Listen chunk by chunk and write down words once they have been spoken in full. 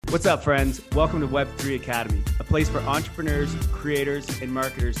What's up, friends? Welcome to Web3 Academy, a place for entrepreneurs, creators, and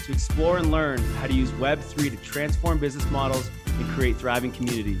marketers to explore and learn how to use Web3 to transform business models and create thriving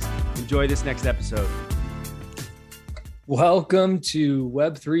communities. Enjoy this next episode. Welcome to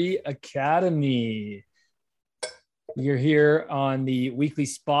Web3 Academy. You're here on the weekly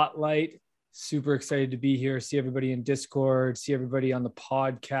spotlight. Super excited to be here. See everybody in Discord, see everybody on the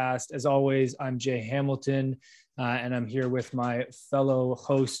podcast. As always, I'm Jay Hamilton. And I'm here with my fellow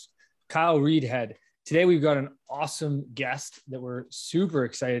host, Kyle Reedhead. Today, we've got an awesome guest that we're super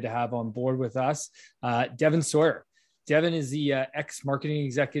excited to have on board with us, Devin Sawyer. Devin is the ex-marketing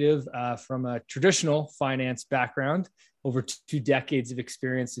executive from a traditional finance background, over 2 decades of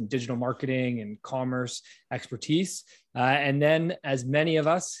experience in digital marketing and commerce expertise. And then, as many of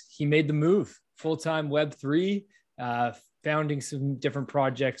us, he made the move, full-time Web3, founding some different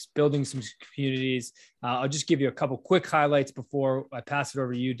projects, building some communities. I'll just give you a couple quick highlights before I pass it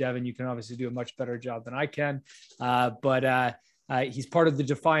over to you, Devin. You can obviously do a much better job than I can. But he's part of the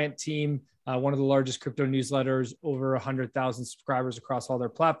Defiant team, one of the largest crypto newsletters, over 100,000 subscribers across all their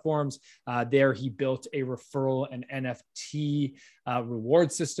platforms. There, he built a referral and NFT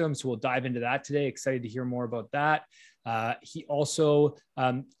reward system. So we'll dive into that today. Excited to hear more about that. He also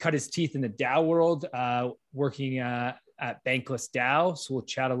cut his teeth in the DAO world, working at Bankless DAO. So we'll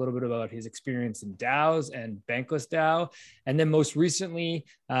chat a little bit about his experience in DAOs and Bankless DAO. And then most recently,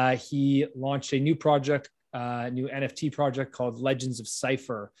 he launched a new project, new NFT project called Legends of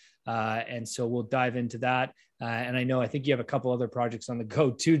Cypher. And so we'll dive into that. And I think you have a couple other projects on the go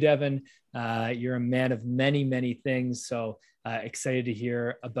too, Devin. You're a man of many, many things. So excited to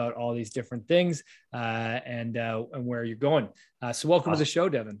hear about all these different things and where you're going. So welcome to the show,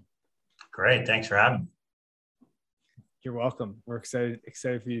 Devin. Great. Thanks for having me. You're welcome. We're excited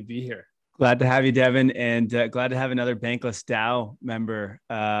for you to be here. Glad to have you, Devin, and glad to have another Bankless DAO member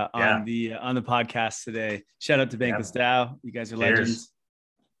on the podcast today. Shout out to Bankless DAO. You guys are legends.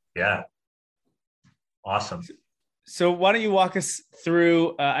 Yeah. Awesome. So why don't you walk us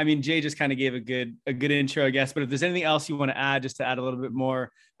through, Jay just kind of gave a good intro, I guess, but if there's anything else you want to add, just to add a little bit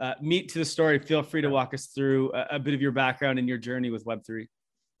more meat to the story, feel free to walk us through a bit of your background and your journey with Web3.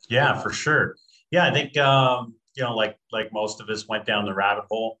 Yeah, for sure. Yeah, I think, like most of us went down the rabbit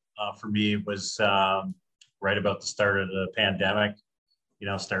hole. For me, it was right about the start of the pandemic,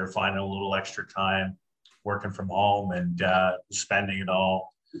 started finding a little extra time working from home and spending it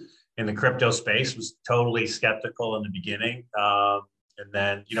all in the crypto space. Was totally skeptical in the beginning. And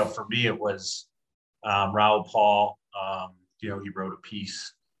then, for me, it was Raoul Paul, he wrote a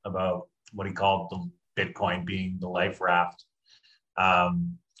piece about what he called the Bitcoin being the life raft.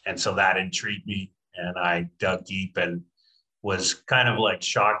 And so that intrigued me, and I dug deep and was kind of like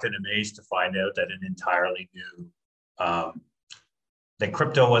shocked and amazed to find out that it entirely knew that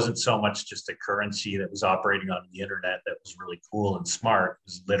crypto wasn't so much just a currency that was operating on the internet that was really cool and smart. It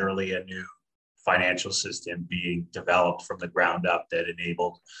was literally a new financial system being developed from the ground up that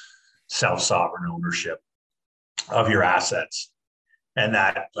enabled self-sovereign ownership of your assets. And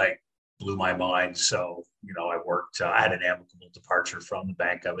that blew my mind. So, I worked, I had an amicable departure from the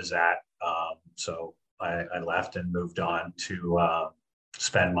bank I was at. So I left and moved on to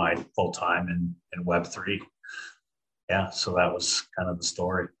spend my full time in Web3. Yeah, so that was kind of the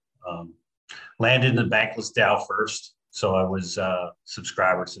story. Landed in the Bankless DAO first. So I was a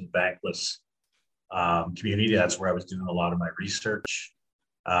subscriber to the Bankless community. That's where I was doing a lot of my research.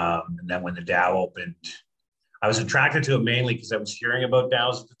 And then when the DAO opened, I was attracted to it mainly because I was hearing about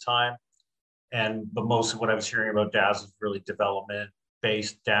DAOs at the time. But most of what I was hearing about DAOs was really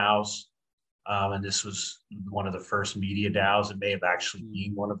development-based DAOs. And this was one of the first media DAOs. It may have actually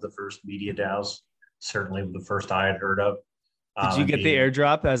been one of the first media DAOs, certainly the first I had heard of. Did you get the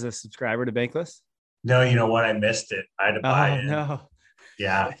airdrop as a subscriber to Bankless? No, you know what? I missed it. I had to buy it. No.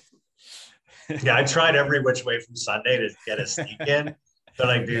 Yeah. Yeah, I tried every which way from Sunday to get a sneak in.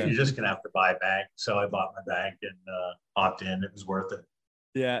 But dude, you're just going to have to buy a bank. So I bought my bank and opted in. It was worth it.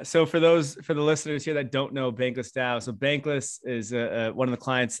 Yeah. So for the listeners here that don't know Bankless DAO, so Bankless is one of the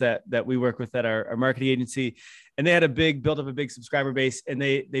clients that we work with at our marketing agency, and they had built up a big subscriber base, and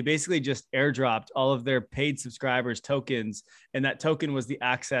they basically just airdropped all of their paid subscribers tokens, and that token was the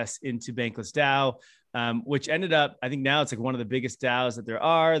access into Bankless DAO, which ended up, I think now it's one of the biggest DAOs that there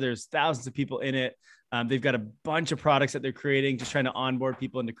are. There's thousands of people in it. They've got a bunch of products that they're creating, just trying to onboard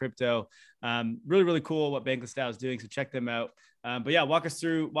people into crypto. Really, really cool what Bankless DAO is doing. So check them out. But yeah, walk us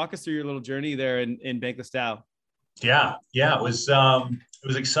through your little journey there in Bankless DAO. Yeah. It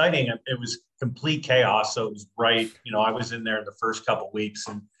was exciting. It was complete chaos. So it was right. I was in there the first couple of weeks,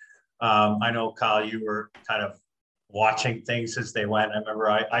 and I know, Kyle, you were kind of watching things as they went. I remember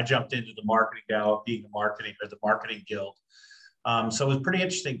I jumped into the marketing DAO, being the marketing guild. So it was pretty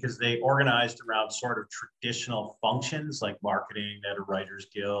interesting because they organized around sort of traditional functions like marketing, at a writers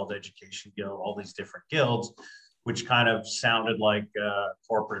guild, education guild, all these different guilds, which kind of sounded like a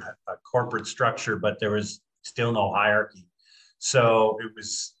corporate structure, but there was still no hierarchy. So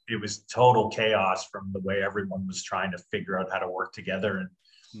it was total chaos from the way everyone was trying to figure out how to work together.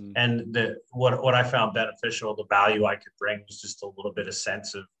 And what I found beneficial, the value I could bring was just a little bit of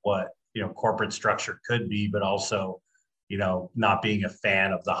sense of what, you know, corporate structure could be, but also, you know, not being a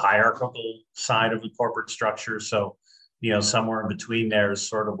fan of the hierarchical side of the corporate structure. So, you know, somewhere in between there is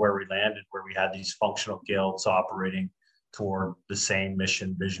sort of where we landed, where we had these functional guilds operating toward the same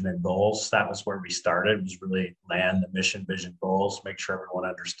mission, vision, and goals. That was where we started, was really land the mission, vision, goals, make sure everyone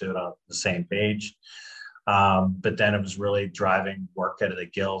understood on the same page. But then it was really driving work out of the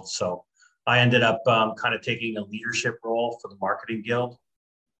guild. So I ended up kind of taking a leadership role for the marketing guild,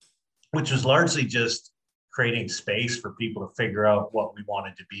 which was largely just creating space for people to figure out what we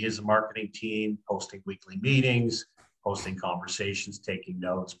wanted to be as a marketing team, hosting weekly meetings, hosting conversations, taking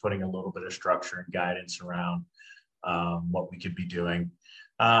notes, putting a little bit of structure and guidance around what we could be doing.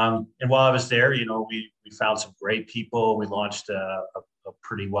 And while I was there, you know, we found some great people. We launched a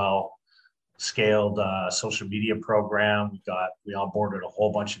pretty well scaled social media program. We onboarded a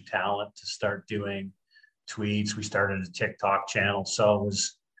whole bunch of talent to start doing tweets. We started a TikTok channel. So it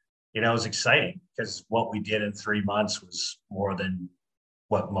was, you know, it was exciting because what we did in 3 months was more than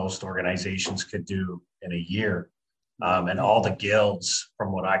what most organizations could do in a year. And all the guilds,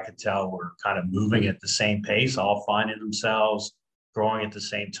 from what I could tell, were kind of moving at the same pace, all finding themselves, growing at the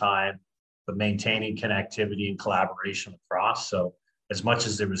same time, but maintaining connectivity and collaboration across. So as much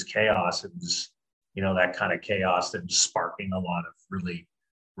as there was chaos, it was, you know, that kind of chaos that was sparking a lot of really,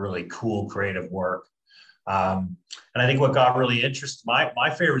 really cool creative work. And I think what got really interesting, my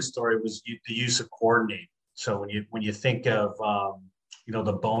favorite story was the use of coordinate. So when you think of, you know,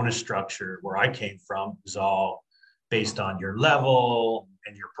 the bonus structure where I came from, was all based on your level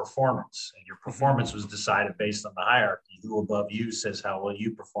and your performance. And your performance was decided based on the hierarchy. Who above you says how well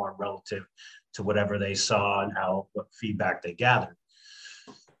you perform relative to whatever they saw and what feedback they gathered.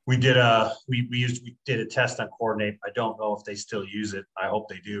 We did a test on Coordinate. I don't know if they still use it. I hope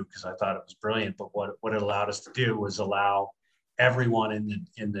they do, because I thought it was brilliant. But what it allowed us to do was allow everyone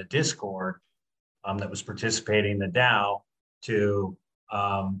in the Discord that was participating in the DAO to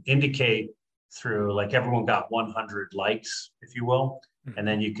indicate through, like, everyone got 100 likes, if you will, and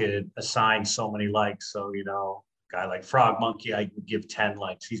then you could assign so many likes. So, you know, a guy like Frog Monkey, I would give 10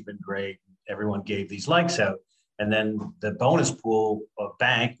 likes. He's been great. Everyone gave these likes out. And then the bonus pool of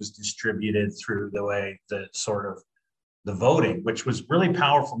bank was distributed through the voting, which was really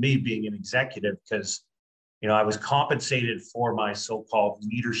powerful. Me being an executive, because, you know, I was compensated for my so-called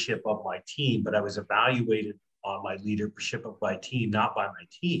leadership of my team, but I was evaluated on my leadership of my team, not by my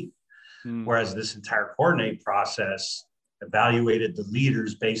team. Whereas this entire Coordinate process evaluated the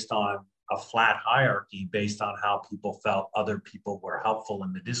leaders based on a flat hierarchy, based on how people felt other people were helpful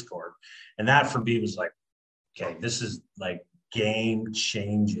in the Discord. And that for me was like, okay, this is like game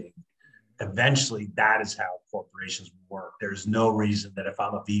changing. Eventually, that is how corporations work. There's no reason that if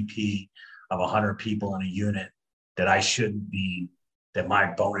I'm a VP of 100 people in a unit, that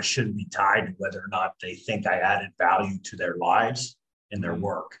my bonus shouldn't be tied to whether or not they think I added value to their lives and their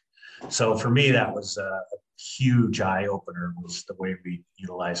work. So for me, that was a huge eye opener, was the way we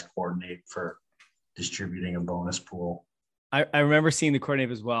utilize Coordinate for distributing a bonus pool. I remember seeing the Coordinate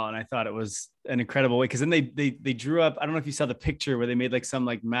as well, and I thought it was an incredible way, because then they drew up, I don't know if you saw the picture where they made like some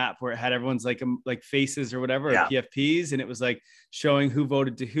like map where it had everyone's like faces or whatever, or PFPs, and it was like showing who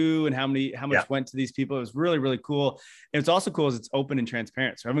voted to who and how much went to these people. It was really, really cool. And it's also cool is it's open and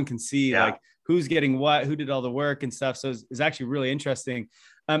transparent, so everyone can see like who's getting what, who did all the work and stuff. So it's actually really interesting.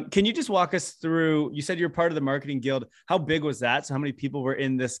 Can you just walk us through, you said you're part of the marketing guild. How big was that? So how many people were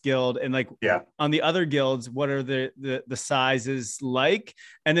in this guild? And like on the other guilds, what are the sizes like?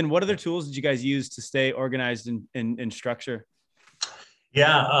 And then what other tools did you guys use to stay organized and structure?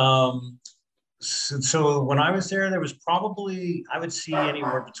 So when I was there was probably, I would see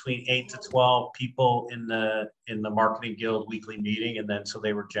anywhere between 8 to 12 people in the marketing guild weekly meeting. And then, so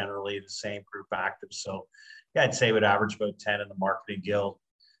they were generally the same group active. So yeah, I'd say it would average about 10 in the marketing guild,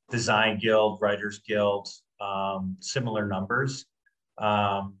 design guild, writers guild, similar numbers.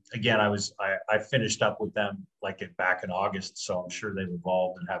 Again, I finished up with them back in August, so I'm sure they've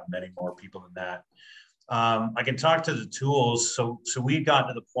evolved and have many more people than that. I can talk to the tools. So we got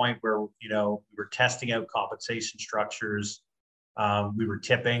to the point where, you know, we were testing out compensation structures. We were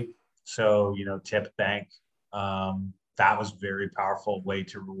tipping. So, you know, tip bank That was a very powerful way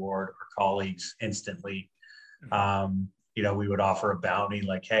to reward our colleagues instantly. You know, we would offer a bounty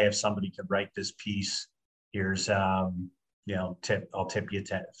like, hey, if somebody could write this piece, here's, you know, I'll tip you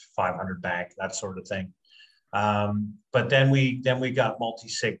 500 back, that sort of thing. But then we got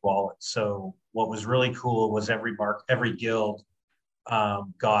multi-sig wallets. So what was really cool was every guild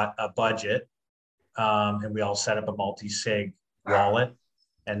got a budget, and we all set up a multi-sig wallet,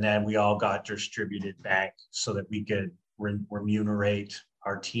 and then we all got distributed back so that we could remunerate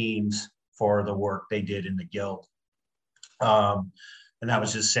our teams for the work they did in the guild. And that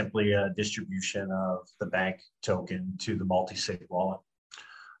was just simply a distribution of the bank token to the multi-sig wallet.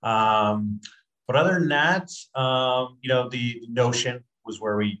 But other than that, you know, the Notion was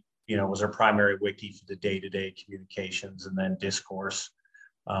where we, you know, was our primary wiki for the day-to-day communications, and then Discourse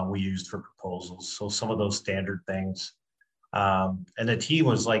we used for proposals. So some of those standard things. And the team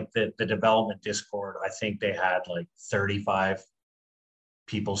was like the development Discord. I think they had like 35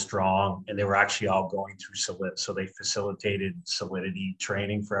 people strong, and they were actually all going through Solid. So they facilitated Solidity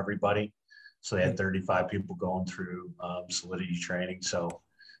training for everybody. So they had 35 people going through Solidity training. So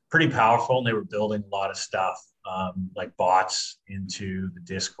pretty powerful. And they were building a lot of stuff like bots into the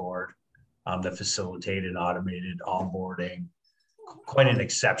Discord that facilitated automated onboarding. Quite an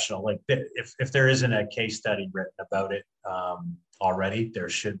exceptional, like if there isn't a case study written about it already, there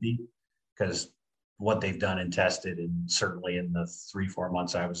should be, because what they've done and tested, and certainly in the 3-4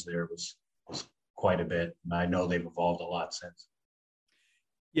 months I was there, was quite a bit. And I know they've evolved a lot since.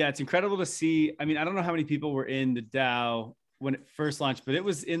 Yeah, it's incredible to see. I mean, I don't know how many people were in the DAO when it first launched, but it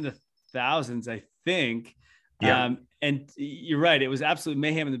was in the thousands, I think. Yeah. And you're right, it was absolute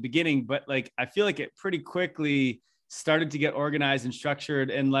mayhem in the beginning, but like I feel like it pretty quickly started to get organized and structured,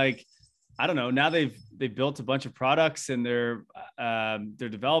 and like I don't know, now they've built a bunch of products, and they're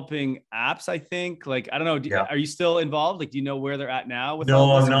developing apps, I think. Like I don't know, are you still involved? Like, do you know where they're at now with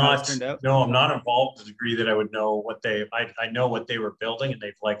all this? I'm not. No, I'm not involved to the degree that I would know what I know what they were building, and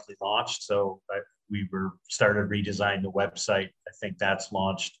they've likely launched. So we started redesigning the website. I think that's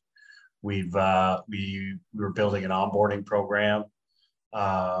launched. We were building an onboarding program.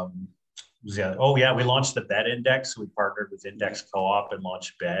 We launched the BED index. We partnered with Index Co-op and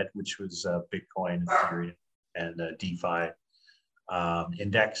launched BED, which was Bitcoin, Ethereum, and DeFi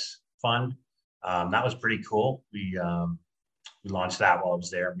index fund. That was pretty cool. We launched that while I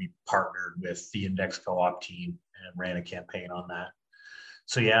was there. We partnered with the Index Co-op team and ran a campaign on that.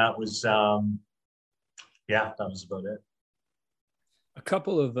 So yeah, it was that was about it. A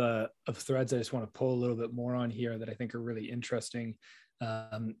couple of threads I just want to pull a little bit more on here that I think are really interesting.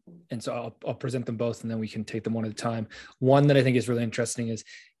 And so I'll present them both, and then we can take them one at a time. One that I think is really interesting is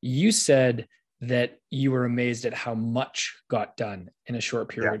you said that you were amazed at how much got done in a short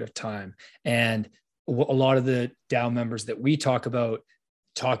period of time. And a lot of the DAO members that we talk about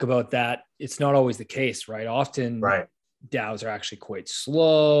that it's not always the case, right? Often DAOs are actually quite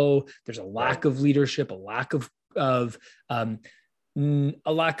slow. There's a lack of leadership, a lack of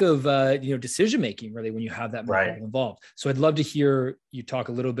decision making, really, when you have that many people involved. So I'd love to hear you talk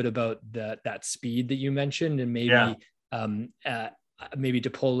a little bit about that speed that you mentioned, and maybe to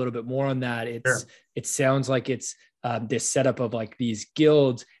pull a little bit more on that. It sounds like it's this setup of like these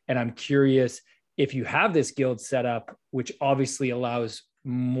guilds, and I'm curious if you have this guild set up, which obviously allows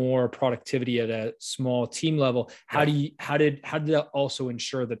more productivity at a small team level. How did that also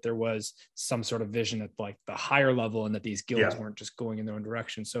ensure that there was some sort of vision at like the higher level, and that these guilds weren't just going in their own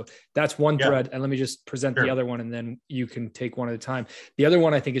direction? So that's one thread. And let me just present the other one, and then you can take one at a time. The other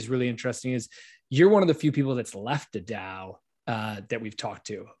one I think is really interesting is you're one of the few people that's left a DAO that we've talked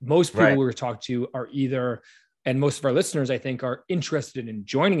to. Most people we've talked to are either, and most of our listeners, I think, are interested in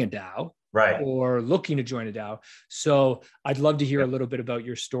joining a DAO, or looking to join a DAO. So I'd love to hear a little bit about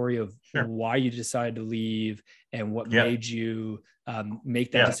your story of why you decided to leave and what made you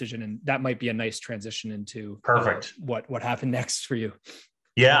make that decision. And that might be a nice transition into what happened next for you.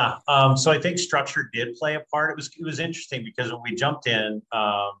 Yeah. So I think structure did play a part. It was interesting because when we jumped in,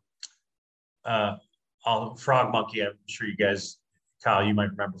 Frog Monkey, I'm sure you guys, Kyle, you might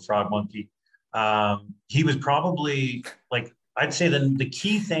remember Frog Monkey. He was probably like, I'd say the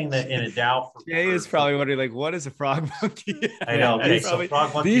key thing that in a DAO for Jay is probably wondering, like, what is a frog monkey? I know. Okay, so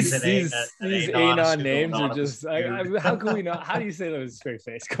frog monkey is these anon names are just how can we not? How do you say that with a straight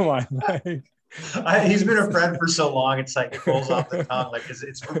face? Come on. He's been a friend for so long, it's like it rolls off the tongue. Like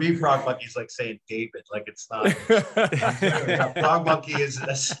it's for me, frog monkey's like saying David. Like it's not. Frog monkey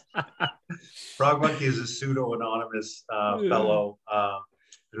is a pseudo anonymous fellow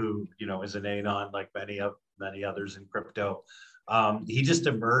who is an anon like many others in crypto. He just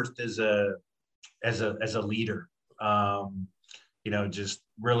emerged as a as a leader. Just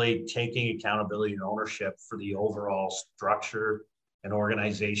really taking accountability and ownership for the overall structure and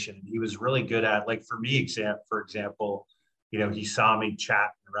organization. He was really good at, like, for me, for example, he saw me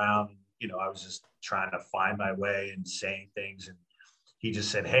chatting around, I was just trying to find my way and saying things. And he just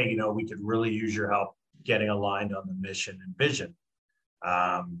said, hey, we could really use your help getting aligned on the mission and vision.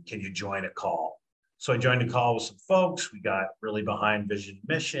 Can you join a call? So I joined a call with some folks. We got really behind vision and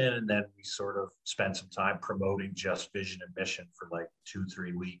mission. And then we sort of spent some time promoting just vision and mission for like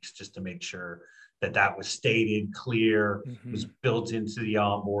 2-3 weeks, just to make sure that was stated clear, was built into the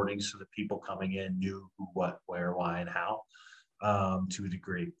onboarding so that people coming in knew who, what, where, why, and how, to a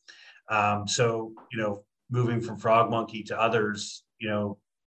degree. So, moving from Frog Monkey to others,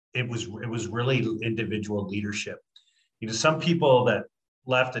 it was really individual leadership. Some people that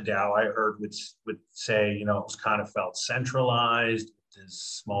left the DAO, I heard would say, it was kind of felt centralized with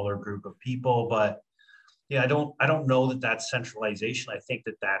this smaller group of people, but I don't know that that's centralization. I think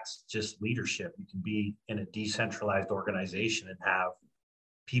that that's just leadership. You can be in a decentralized organization and have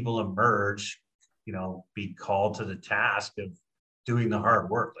people emerge, be called to the task of doing the hard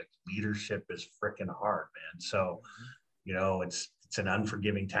work. Like, leadership is freaking hard, man. So, it's an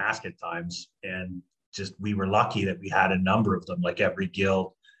unforgiving task at times. And just, we were lucky that we had a number of them. Like, every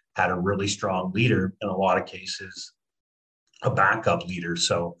guild had a really strong leader, in a lot of cases, a backup leader.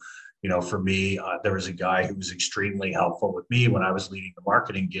 So, for me, there was a guy who was extremely helpful with me when I was leading the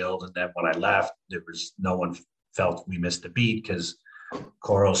marketing guild. And then when I left, there was no one felt we missed a beat, because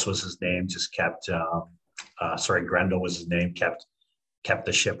Koros was his name, just kept, Grendel was his name, kept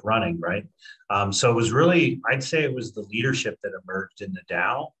the ship running, right? So it was really, I'd say it was the leadership that emerged in the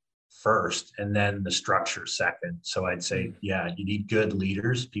DAO first, and then the structure second. So I'd say, you need good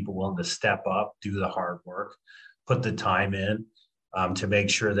leaders, people willing to step up, do the hard work, put the time in, to make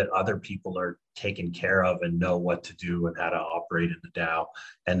sure that other people are taken care of and know what to do and how to operate in the DAO.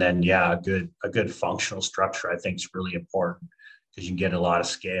 And then, a good functional structure, I think, is really important, because you can get a lot of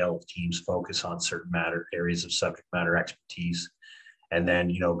scale if teams focus on certain areas of subject matter expertise. And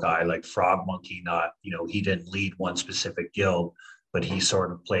then, a guy like Frog Monkey, he didn't lead one specific guild, but he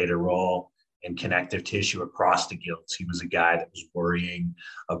sort of played a role in connective tissue across the guilds. He was a guy that was worrying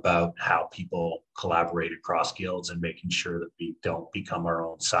about how people collaborate across guilds and making sure that we don't become our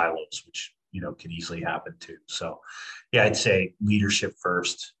own silos, which, can easily happen too. So, I'd say leadership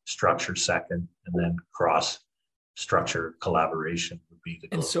first, structure second, and then cross structure collaboration would be the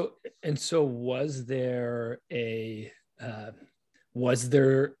goal. And so was there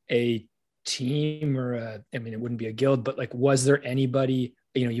a team or it wouldn't be a guild, but like, was there anybody,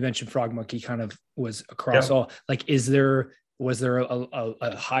 you mentioned Frog Monkey kind of was across all, like, was there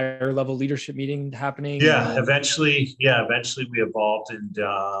a higher level leadership meeting happening? Eventually we evolved, and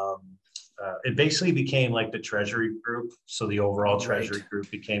it basically became like the treasury group. So the overall treasury group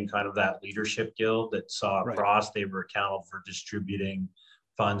became kind of that leadership guild that saw across. They were accountable for distributing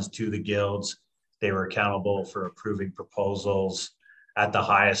funds to the guilds. They were accountable for approving proposals at the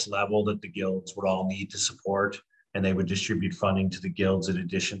highest level that the guilds would all need to support. And they would distribute funding to the guilds. In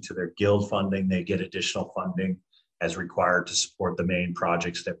addition to their guild funding, they get additional funding as required to support the main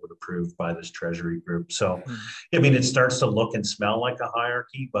projects that were approved by this treasury group. So, it starts to look and smell like a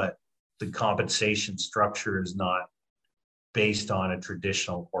hierarchy, but the compensation structure is not based on a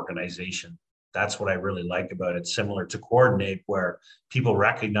traditional organization. That's what I really like about it. Similar to Coordinate, where people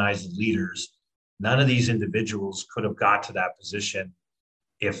recognize the leaders. None of these individuals could have got to that position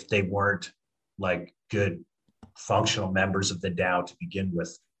if they weren't like good functional members of the DAO to begin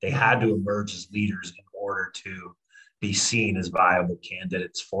with. They had to emerge as leaders in order to be seen as viable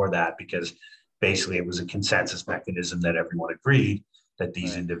candidates for that, because basically it was a consensus mechanism that everyone agreed that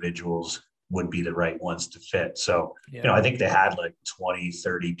these individuals would be the right ones to fit. So, I think they had like 20,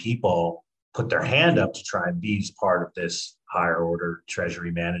 30 people put their hand up to try and be part of this higher order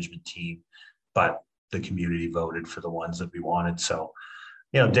treasury management team, but the community voted for the ones that we wanted. So,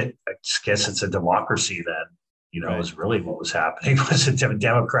 I guess it's a democracy then, is really what was happening. It was a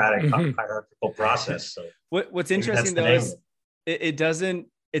democratic hierarchical process. So what's interesting though is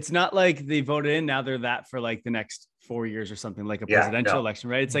it's not like they voted in, now they're that for like the next 4 years or something, like a presidential election,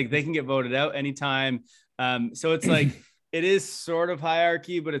 right? It's like they can get voted out anytime. So it's like, it is sort of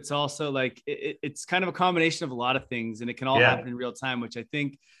hierarchy, but it's also like, it's kind of a combination of a lot of things, and it can all happen in real time, which I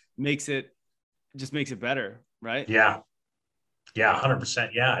think makes it better, right? Yeah, 100%.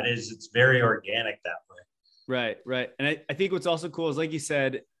 Yeah, it is. It's very organic that way. Right. And I think what's also cool is, like you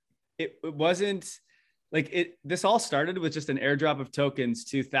said, it wasn't like this all started with just an airdrop of tokens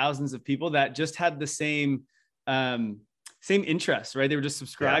to thousands of people that just had the same same interests, right? They were just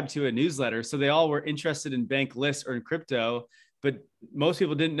subscribed to a newsletter. So they all were interested in Bankless or in crypto, but most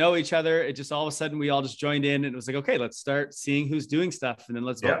people didn't know each other. It just all of a sudden we all just joined in and it was like, okay, let's start seeing who's doing stuff and then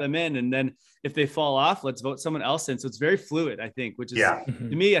let's vote them in. And then if they fall off, let's vote someone else in. So it's very fluid, I think, which is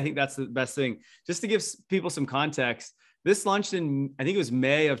to me, I think that's the best thing. Just to give people some context, this launched in, I think it was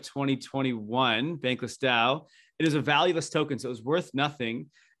May of 2021, Bankless DAO. It is a valueless token, so it was worth nothing.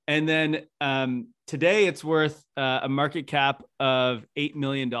 And then today it's worth a market cap of $8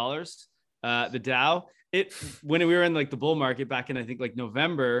 million, the DAO. When we were in like the bull market back in, I think like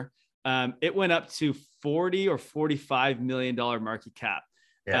November, it went up to 40 or $45 million market cap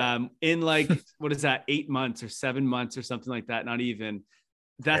in like, what is that? 8 months or 7 months or something like that. Not even.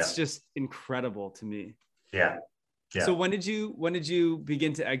 That's just incredible to me. Yeah. So when did you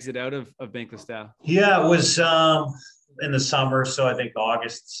begin to exit out of Bankless DAO? Yeah, it was in the summer. So I think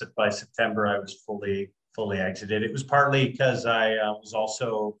August, by September, I was fully exited. It was partly because I was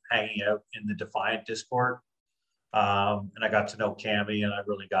also hanging out in the Defiant Discord. And I got to know Cami and I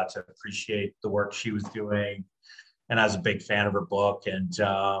really got to appreciate the work she was doing. And I was a big fan of her book. And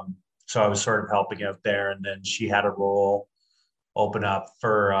so I was sort of helping out there. And then she had a role open up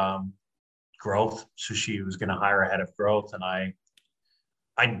for growth. So she was going to hire a head of growth. And I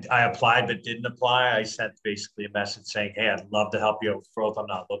applied, but didn't apply. I sent basically a message saying, hey, I'd love to help you out with growth. I'm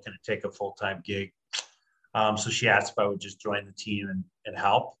not looking to take a full-time gig. So she asked if I would just join the team and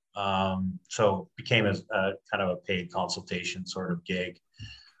help. So it became a kind of a paid consultation sort of gig.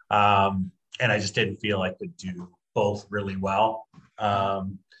 And I just didn't feel I could do both really well.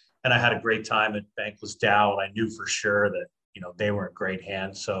 And I had a great time at Bankless DAO, and I knew for sure that, they were in great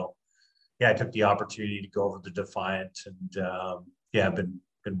hands. So yeah, I took the opportunity to go over to Defiant, and I've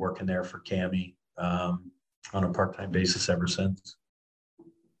been working there for Cami on a part-time basis ever since.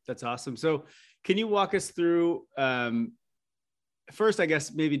 That's awesome. So can you walk us through, first, I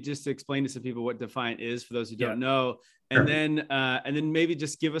guess, maybe just to explain to some people what Defiant is for those who don't know, and then maybe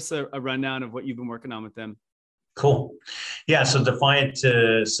just give us a rundown of what you've been working on with them. Cool. Yeah, so Defiant,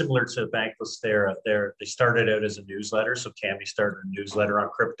 similar to Bankless, they started out as a newsletter. So Cami started a newsletter on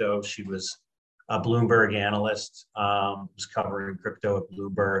crypto. She was a Bloomberg analyst, was covering crypto at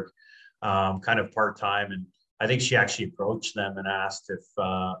Bloomberg, kind of part-time. And I think she actually approached them and asked if,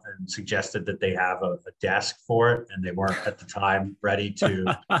 and suggested that they have a desk for it. And they weren't at the time ready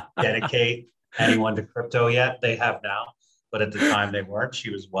to dedicate anyone to crypto yet. They have now, but at the time they weren't. She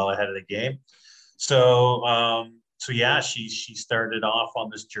was well ahead of the game. So she started off on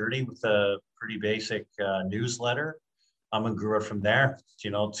this journey with a pretty basic newsletter, and grew it from there,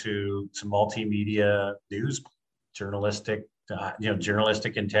 to multimedia news, journalistic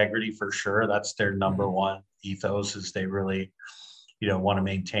integrity for sure. That's their number one ethos, is they really, want to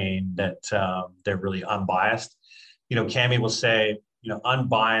maintain that they're really unbiased. Cami will say,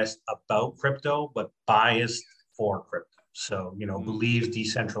 unbiased about crypto, but biased for crypto. So, believes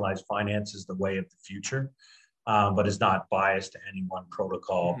decentralized finance is the way of the future, but is not biased to any one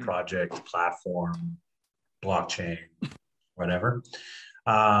protocol, project, platform, blockchain, whatever.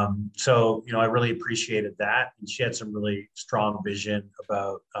 So, I really appreciated that. And she had some really strong vision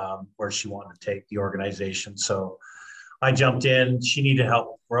about where she wanted to take the organization. So I jumped in. She needed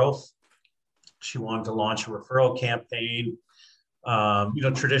help with growth. She wanted to launch a referral campaign,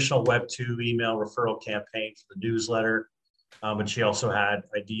 traditional Web2 email referral campaign for the newsletter. But she also had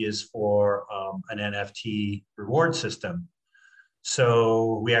ideas for an NFT reward system.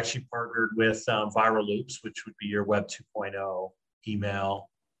 So we actually partnered with Viral Loops, which would be your Web 2.0 email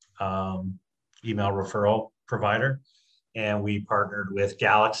referral provider. And we partnered with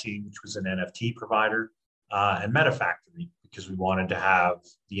Galaxy, which was an NFT provider, and MetaFactory, because we wanted to have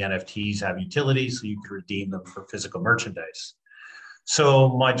the NFTs have utility so you could redeem them for physical merchandise. So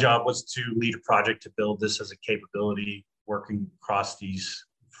my job was to lead a project to build this as a capability, working across these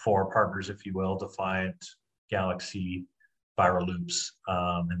four partners, if you will: Defiant, Galaxy, Viral Loops,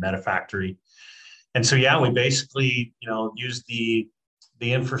 and MetaFactory. And so, we basically, used the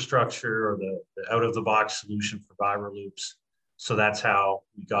infrastructure or the out-of-the-box solution for Viral Loops. So that's how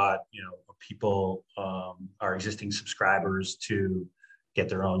we got, people, our existing subscribers, to get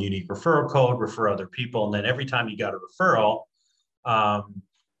their own unique referral code, refer other people. And then every time you got a referral,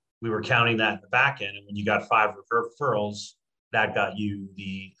 we were counting that in the back end. And when you got 5 referrals, that got you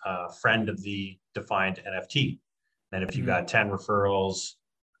the friend of the Defiant NFT. And if you got 10 referrals,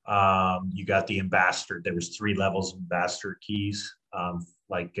 you got the ambassador. There was 3 levels of ambassador keys,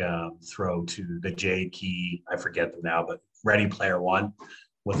 throw to the J key. I forget them now, but Ready Player One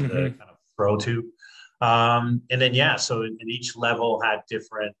was the kind of throw to. And then, yeah, so in each level had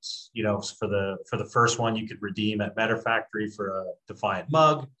different, for the first one, you could redeem at MetaFactory for a Defiant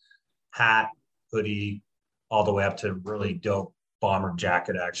mug, hat, hoodie, all the way up to really dope bomber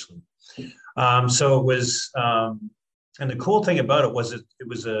jacket, actually. So it was, and the cool thing about it was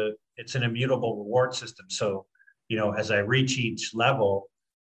it's an immutable reward system. So, as I reach each level,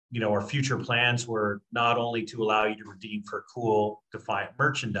 our future plans were not only to allow you to redeem for cool Defiant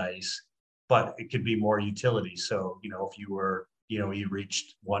merchandise, but it could be more utility. So, if you were, you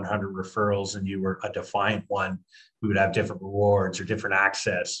reached 100 referrals and you were a Defiant one, we would have different rewards or different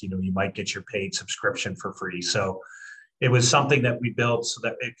access. You might get your paid subscription for free. So it was something that we built so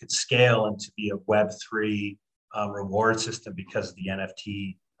that it could scale and to be a Web3 reward system because of the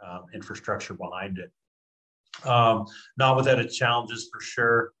NFT infrastructure behind it. Not without its challenges for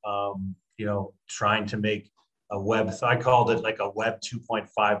sure. Trying to make I called it like a Web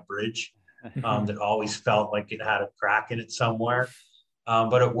 2.5 bridge that always felt like it had a crack in it somewhere.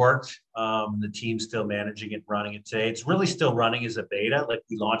 But it worked. The team's still managing it, running it today. It's really still running as a beta. Like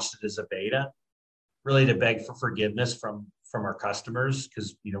we launched it as a beta, really to beg for forgiveness from our customers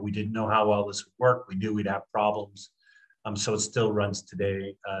because we didn't know how well this would work. We knew we'd have problems. So it still runs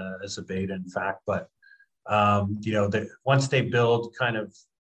today as a beta, in fact. But once they build kind of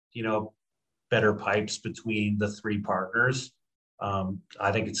better pipes between the three partners,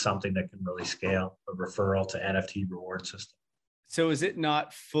 I think it's something that can really scale a referral to NFT reward system. So is it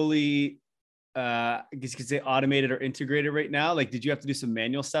not fully, I guess you could say automated or integrated right now? Like, did you have to do some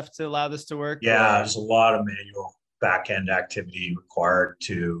manual stuff to allow this to work? Yeah, there's a lot of manual back-end activity required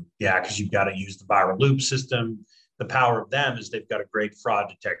because you've got to use the viral loop system. The power of them is they've got a great fraud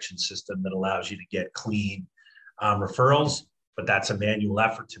detection system that allows you to get clean referrals, but that's a manual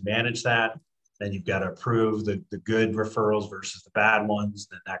effort to manage that. Then you've got to approve the good referrals versus the bad ones.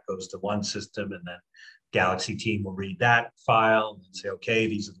 Then that goes to one system, and then Galaxy team will read that file and say, okay,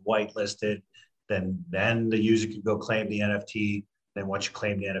 these are the whitelisted. Then the user can go claim the NFT. Then once you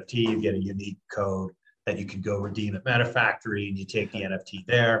claim the NFT, you get a unique code that you can go redeem at MetaFactory, and you take the NFT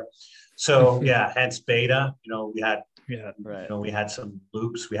there. So yeah, hence beta. We had we had some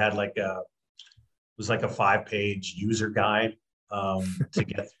loops. We had it was like a 5-page user guide to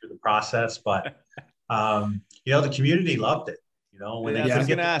get through the process, but the community loved it. When I was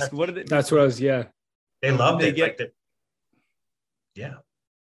going to ask, what did it? That's what I was. Yeah, they loved it. Yeah.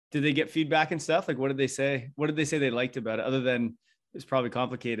 Did they get feedback and stuff? Like, what did they say? What did they say they liked about it, other than it's probably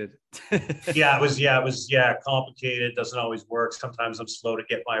complicated? It was complicated. Doesn't always work. Sometimes I'm slow to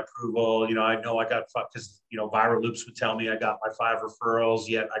get my approval. I know I got fucked because viral loops would tell me I got my 5 referrals,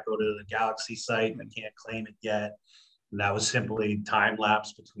 yet I go to the Galaxy site and I can't claim it yet. And that was simply time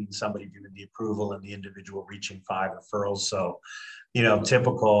lapse between somebody giving the approval and the individual reaching 5 referrals. So,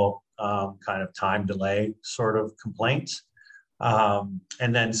 typical kind of time delay sort of complaints. And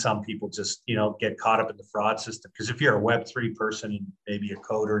then some people just, get caught up in the fraud system. Because if you're a Web3 person and maybe a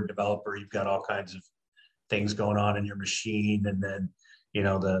coder and developer, you've got all kinds of things going on in your machine. And then,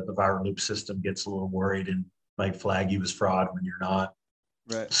 the viral loop system gets a little worried and might flag you as fraud when you're not.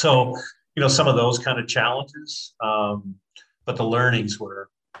 Right. So, some of those kind of challenges, but the learnings were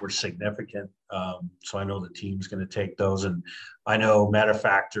significant. So I know the team's going to take those, and I know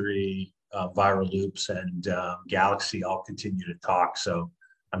MetaFactory, viral loops, and Galaxy all continue to talk. So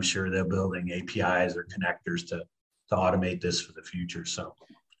I'm sure they're building APIs or connectors to automate this for the future. So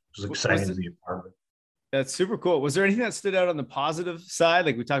it was exciting to be a part of it. That's super cool. Was there anything that stood out on the positive side?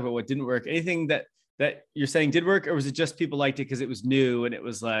 Like we talked about what didn't work. Anything that you're saying did work, or was it just people liked it because it was new and it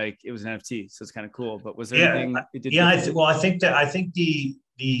was an NFT, so it's kind of cool? But was there anything it did? Yeah, I think the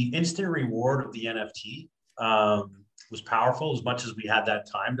instant reward of the NFT was powerful as much as we had that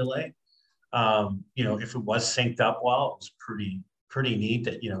time delay. If it was synced up well, it was pretty neat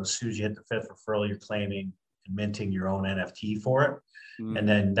that as soon as you hit the 5th referral, you're claiming and minting your own NFT for it, and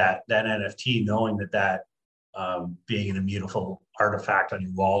then that NFT, knowing that being an immutable artifact on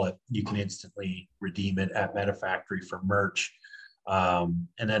your wallet, you can instantly redeem it at MetaFactory for merch. And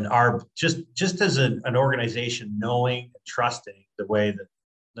then just as an organization, knowing and trusting the way that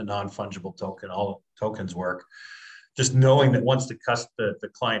the non-fungible all tokens work, just knowing that once the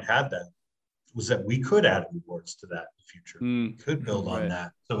client had that, was that we could add rewards to that in the future. We could build on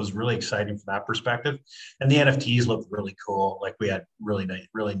that. So it was really exciting from that perspective. And the NFTs looked really cool. Like we had really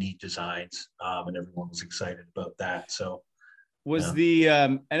neat designs, and everyone was excited about that. So was the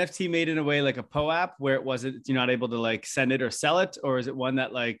NFT made in a way like a POAP where it wasn't, you're not able to like send it or sell it, or is it one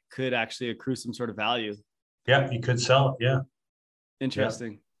that like could actually accrue some sort of value? Yeah, you could sell it. Yeah.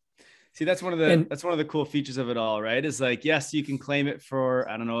 Interesting. See, that's one of the cool features of it all, right? Is like, yes, you can claim it for,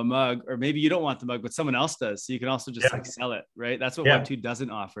 I don't know, a mug, or maybe you don't want the mug, but someone else does. So you can also just like sell it, right? That's what Web2 doesn't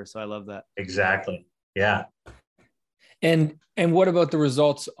offer. So I love that. Exactly. Yeah. And what about the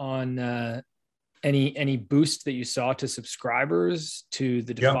results on any boost that you saw to subscribers to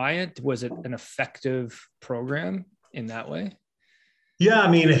the Defiant? Was it an effective program in that way? Yeah,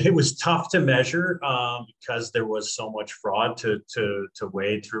 I mean, it was tough to measure because there was so much fraud to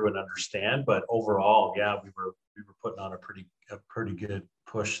wade through and understand. But overall, yeah, we were putting on a pretty good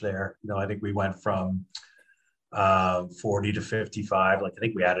push there. You know, I think we went from 40 to 55. Like I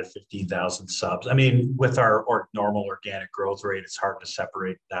think we added 15,000 subs. I mean, with our normal organic growth rate, it's hard to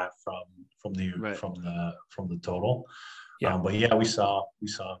separate that from the total. Yeah. But yeah, we saw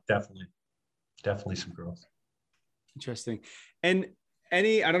definitely some growth. Interesting. And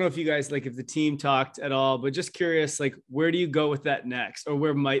I don't know if you guys, like, if the team talked at all, but just curious, like, where do you go with that next, or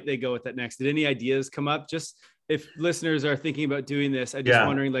where might they go with that next? Did any ideas come up? Just if listeners are thinking about doing this, I'm just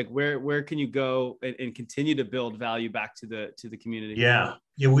wondering, like, where can you go and continue to build value back to the community? Yeah.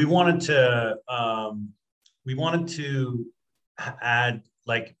 We wanted to add,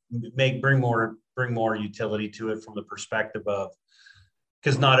 like, bring more utility to it from the perspective of,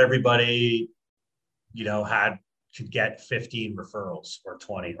 because not everybody, you know, could get 15 referrals or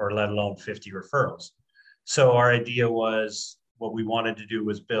 20, or let alone 50 referrals. So our idea was, what we wanted to do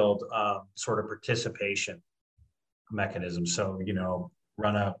was build sort of participation mechanism. So, you know,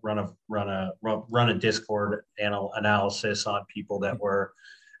 run a Discord analysis on people that were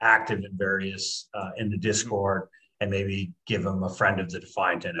active in various in the Discord, and maybe give them a friend of the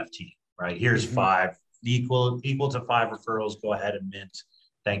Defiant NFT. Right, here's 5 equal to 5 referrals. Go ahead and mint.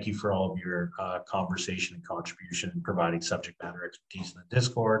 Thank you for all of your conversation and contribution and providing subject matter expertise in the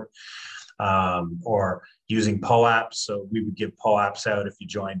Discord, or using POAPs. So we would give POAPs out if you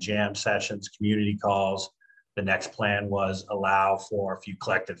join jam sessions, community calls. The next plan was allow for, if you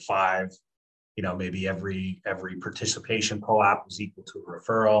collected 5, you know, maybe every participation POAP was equal to a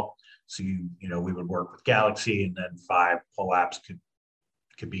referral. So you know, we would work with Galaxy, and then 5 POAPs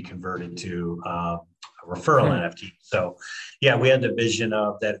could be converted to a referral NFT. So yeah, we had the vision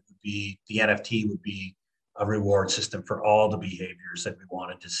of that it would be, the NFT would be a reward system for all the behaviors that we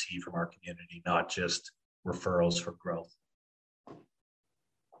wanted to see from our community, not just referrals for growth.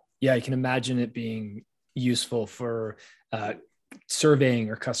 Yeah, I can imagine it being useful for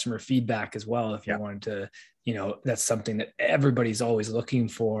surveying or customer feedback as well. If you wanted to, you know, that's something that everybody's always looking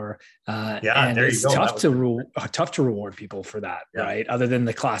for. And it's tough to reward people for that, right? Other than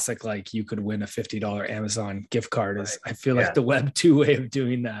the classic, like, you could win a $50 Amazon gift card is, I feel like, the Web2 way of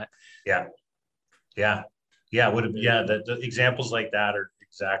doing that. The examples like that are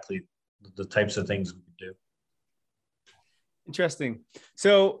exactly the types of things we could do. Interesting.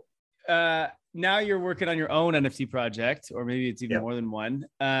 So now you're working on your own NFT project, or maybe it's even more than one.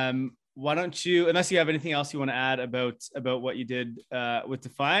 Why don't you, unless you have anything else you want to add about what you did with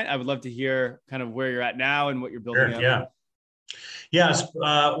Defiant, I would love to hear kind of where you're at now and what you're building up. Yes.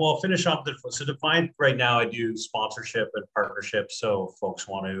 Well, finish off so Defiant right now, I do sponsorship and partnership. So folks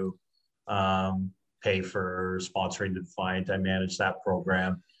want to pay for sponsoring Defiant, I manage that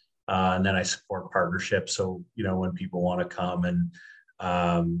program. And then I support partnerships. So, you know, when people want to come and,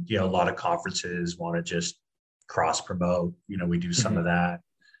 you know, a lot of conferences want to just cross promote, you know, we do some of that.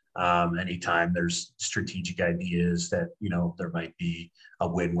 Anytime there's strategic ideas that, you know, there might be a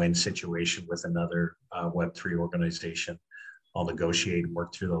win-win situation with another Web3 organization, I'll negotiate and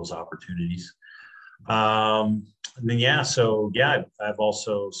work through those opportunities. And then, I've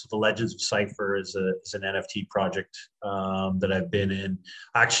also, so the Legends of Cypher is an NFT project that I've been in.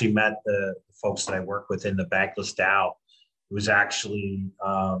 I actually met the folks that I work with in the Bankless DAO. It was actually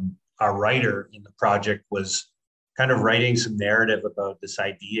our writer in the project was kind of writing some narrative about this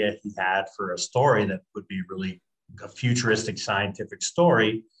idea he had for a story that would be really a futuristic scientific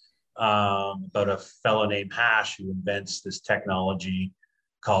story about a fellow named Hash who invents this technology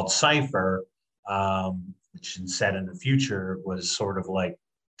called Cypher, which set in the future was sort of like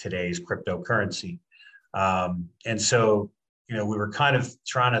today's cryptocurrency. And so, you know, we were kind of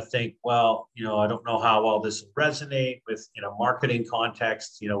trying to think, well, you know, I don't know how well this will resonate with, you know, marketing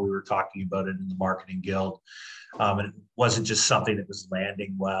context. You know, we were talking about it in the marketing guild. And it wasn't just something that was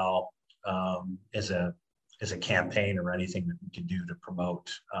landing well as a campaign or anything that we could do to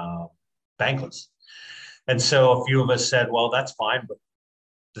promote Bankless. And so a few of us said, well, that's fine, but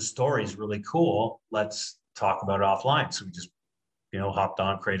the story is really cool. Let's talk about it offline. So we just, you know, hopped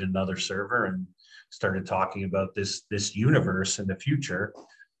on, created another server, and started talking about this universe in the future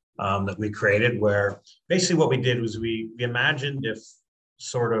that we created, where basically what we did was we imagined if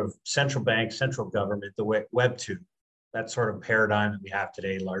sort of central bank, central government, the Web2, that sort of paradigm that we have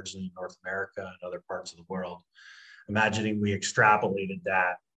today, largely in North America and other parts of the world. Imagining we extrapolated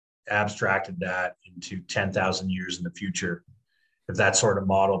that, abstracted that into 10,000 years in the future. If that sort of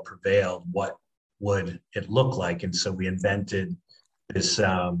model prevailed, what would it look like? And so we invented this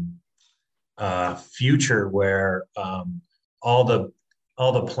future where all the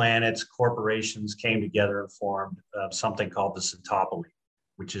planets, corporations came together and formed something called the centopoly,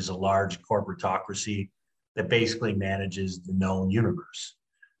 which is a large corporatocracy that basically manages the known universe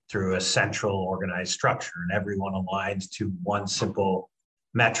through a central organized structure, and everyone aligns to one simple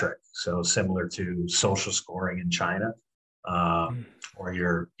metric. So similar to social scoring in China, or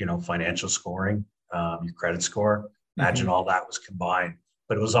your financial scoring, your credit score. Imagine all that was combined,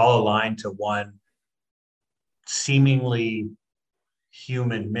 but it was all aligned to one seemingly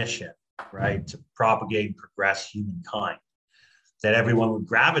human mission, right? To propagate and progress humankind. That everyone would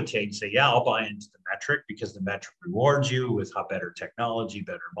gravitate and say, yeah, I'll buy into the metric because the metric rewards you with better technology,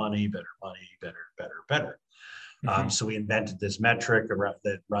 better money, better. So we invented this metric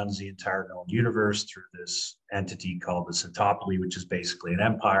that runs the entire known universe through this entity called the centopoly, which is basically an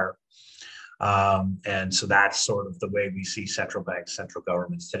empire. And so that's sort of the way we see central banks, central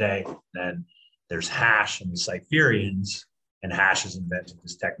governments today. Then there's Hash and the Cypherians, and Hash has invented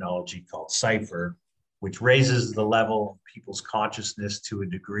this technology called Cypher, which raises the level of people's consciousness to a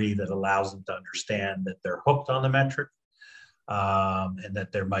degree that allows them to understand that they're hooked on the metric, and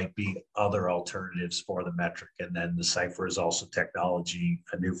that there might be other alternatives for the metric. And then the Cypher is also technology,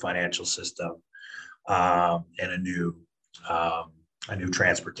 a new financial system, and a new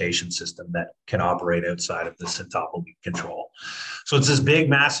transportation system that can operate outside of the centopoly control. So it's this big,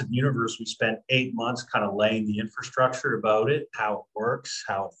 massive universe. We spent 8 months kind of laying the infrastructure about it, how it works,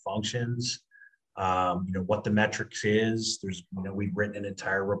 how it functions, what the metrics is. We've written an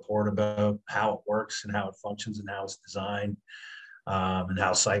entire report about how it works and how it functions and how it's designed, and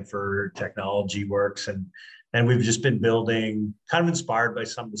how Cypher technology works. And we've just been building, kind of inspired by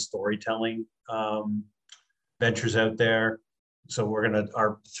some of the storytelling ventures out there. So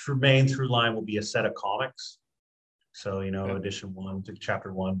our main through line will be a set of comics. So, edition 1 to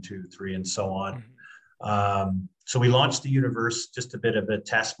chapter 1, 2, 3, and so on. So we launched the universe, just a bit of a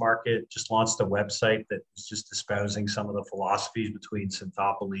test market, just launched a website that was just espousing some of the philosophies between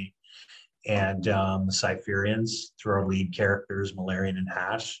centopoly and the Cypherians through our lead characters, Malarian and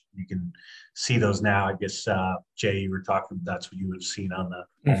Hash. You can see those now. I guess, Jay, you were talking, that's what you would have seen on the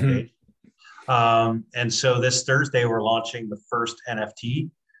homepage. And so this Thursday, we're launching the first NFT,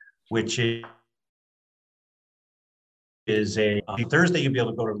 which is Thursday, you'll be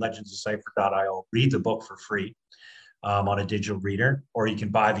able to go to legendsofcypher.io, read the book for free on a digital reader, or you can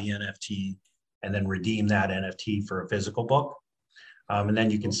buy the NFT and then redeem that NFT for a physical book. And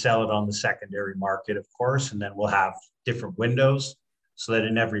then you can sell it on the secondary market, of course, and then we'll have different windows so that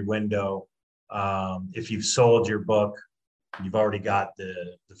in every window, if you've sold your book, you've already got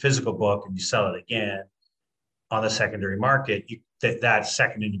the physical book and you sell it again on the secondary market, that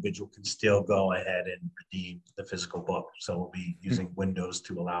second individual can still go ahead and redeem the physical book. So we'll be using windows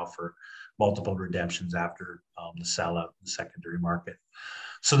to allow for multiple redemptions after the sellout in the secondary market.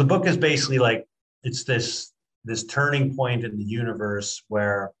 So the book is basically like, it's this turning point in the universe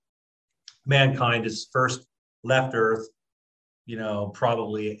where mankind has first left Earth,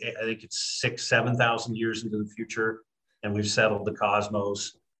 probably, I think it's 6,000-7,000 years into the future, and we've settled the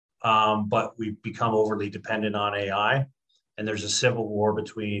cosmos, but we've become overly dependent on AI. And there's a civil war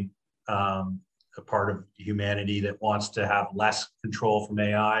between a part of humanity that wants to have less control from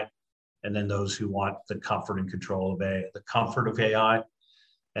AI, and then those who want the comfort and control of AI, the comfort of AI.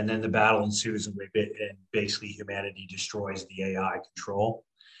 And then the battle ensues, and basically humanity destroys the AI control.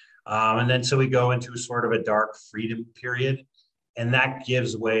 And then so we go into sort of a dark freedom period. And that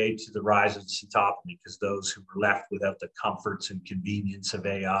gives way to the rise of the centopoly, because those who were left without the comforts and convenience of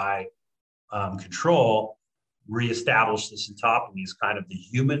AI control reestablish the centopoly as kind of the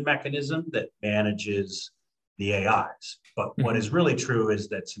human mechanism that manages the AIs. But what is really true is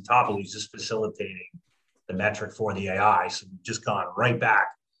that centopoly is just facilitating the metric for the AI. So we've just gone right back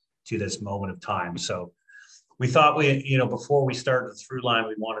to this moment of time. So we thought before we started the through line,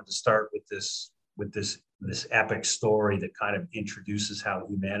 we wanted to start with this epic story that kind of introduces how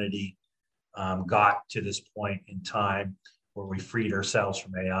humanity got to this point in time where we freed ourselves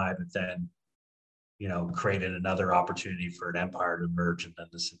from AI, but then, created another opportunity for an empire to emerge, and then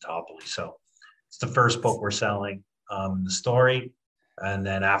the centopoly. So it's the first book we're selling, the story. And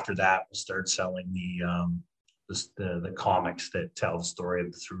then after that, we'll start selling the comics that tell the story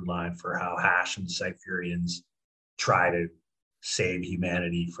of the through line for how Hash and the Cypherians try to save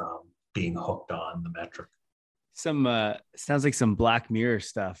humanity from being hooked on the metric. Some sounds like some Black Mirror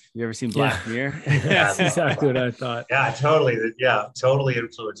stuff. You ever seen Black Mirror? That's exactly what I thought. Yeah, totally. Yeah, totally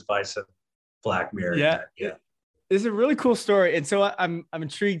influenced by some Black Mirror. Yeah. It's a really cool story. And so I'm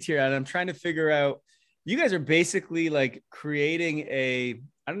intrigued here, and I'm trying to figure out, you guys are basically like creating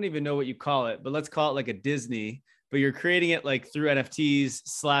I don't even know what you call it, but let's call it like a Disney, but you're creating it like through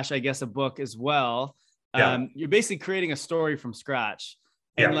NFTs / I guess a book as well. Yeah. You're basically creating a story from scratch.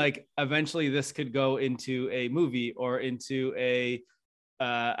 And like eventually this could go into a movie or into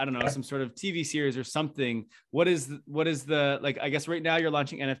I don't know, some sort of TV series or something. What is the like, I guess right now you're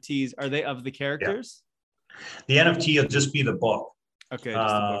launching NFTs. Are they of the characters? The NFT will just be the book. Okay.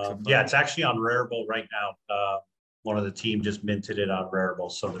 Just the book so yeah, it's actually on Rarible right now. One of the team just minted it on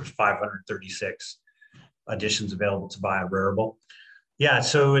Rarible. So there's 536 editions available to buy on Rarible. Yeah.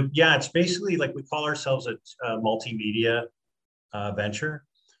 So it's basically like, we call ourselves a multimedia venture.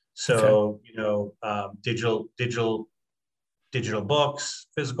 So, digital books,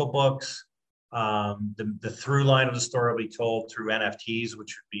 physical books. The through line of the story will be told through NFTs,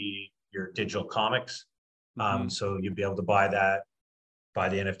 which would be your digital comics. So you'll be able to buy the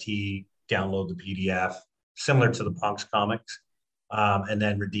NFT, download the PDF, similar to the Punks comics, and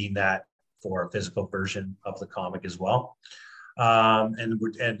then redeem that for a physical version of the comic as well. And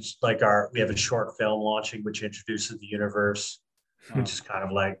like we have a short film launching, which introduces the universe, which is kind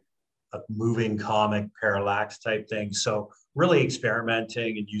of like a moving comic parallax type thing. So really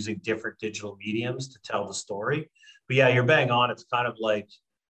experimenting and using different digital mediums to tell the story. But yeah, you're bang on. It's kind of like,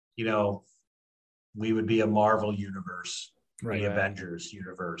 we would be a Marvel universe, the Avengers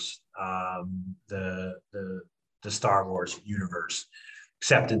universe, the Star Wars universe,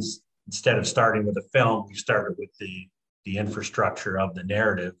 except instead of starting with a film, we started with the infrastructure of the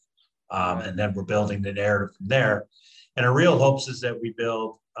narrative. And then we're building the narrative from there. And our real hopes is that we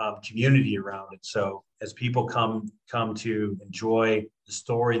build community around it. So as people come to enjoy the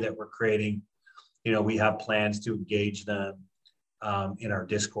story that we're creating, we have plans to engage them in our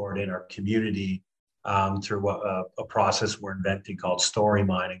Discord, in our community, through a process we're inventing called story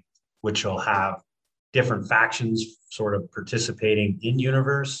mining, which will have different factions sort of participating in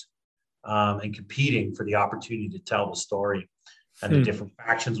universe and competing for the opportunity to tell the story. And the different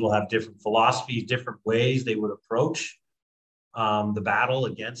factions will have different philosophies, different ways they would approach the battle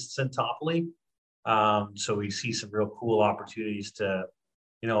against Centopoly. So we see some real cool opportunities to,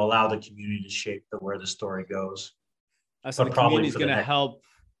 allow the community to shape where the story goes. So the community is going to help.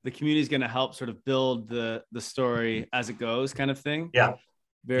 The community is going to help sort of build the story as it goes, kind of thing. Yeah,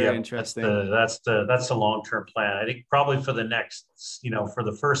 very interesting. That's the long-term plan. I think probably for the next, for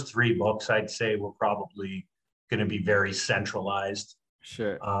the first 3 books, I'd say we're probably going to be very centralized.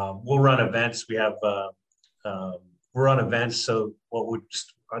 Sure. We'll run events. We have we're on events. So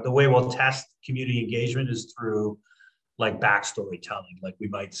the way we'll test community engagement is through like backstory telling. Like we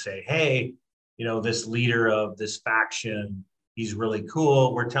might say, hey, this leader of this faction, he's really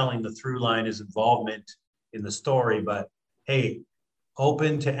cool. We're telling the through line his involvement in the story, but hey,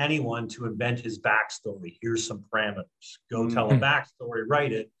 open to anyone to invent his backstory. Here's some parameters. Go tell a backstory,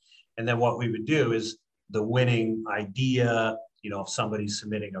 write it. And then what we would do is the winning idea, if somebody's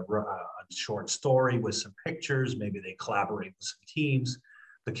submitting a short story with some pictures, maybe they collaborate with some teams,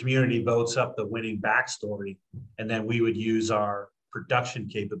 the community votes up the winning backstory. And then we would use our production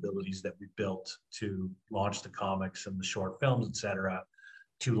capabilities that we built to launch the comics and the short films, et cetera,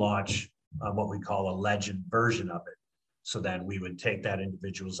 to launch what we call a legend version of it. So then we would take that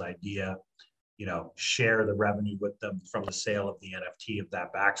individual's idea, share the revenue with them from the sale of the NFT of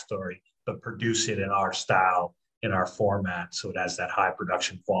that backstory, but produce it in our style, in our format. So it has that high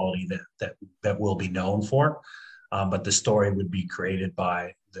production quality that we'll be known for. But the story would be created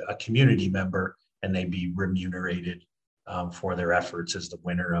by a community member, and they'd be remunerated for their efforts as the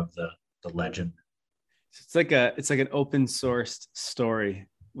winner of the legend. It's like an open sourced story,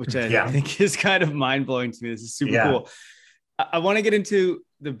 which I think is kind of mind blowing to me. This is super cool. I want to get into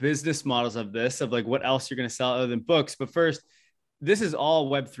the business models of this, of like what else you're going to sell other than books. But first, this is all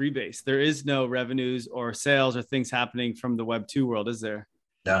Web3 based. There is no revenues or sales or things happening from the Web2 world, is there?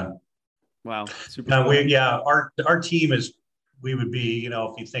 None. Wow. Super cool. Our team is, we would be,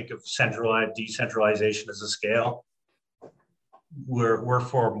 if you think of decentralization as a scale, we're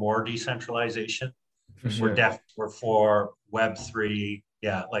for more decentralization. For sure. We're for Web3.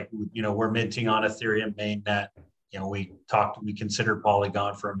 Yeah, like we're minting on Ethereum mainnet. We considered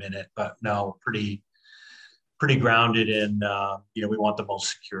Polygon for a minute, but no, pretty grounded in we want the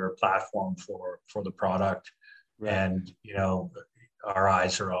most secure platform for the product. Right. And our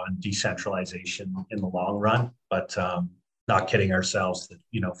eyes are on decentralization in the long run. But not kidding ourselves that,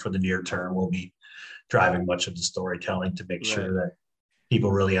 for the near term, we'll be driving much of the storytelling to make sure that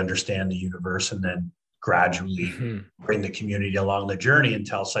people really understand the universe, and then gradually bring the community along the journey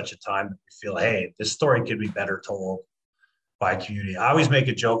until such a time that we feel, hey, this story could be better told by community. I always make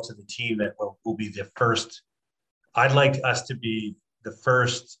a joke to the team that we'll be the first. I'd like us to be the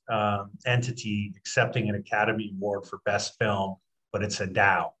first entity accepting an Academy Award for Best Film, but it's a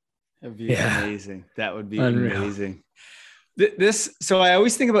DAO. That'd be amazing. That would be amazing. So I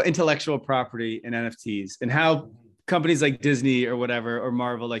always think about intellectual property and NFTs and how companies like Disney or whatever, or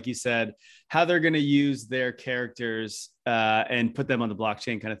Marvel, like you said, how they're going to use their characters and put them on the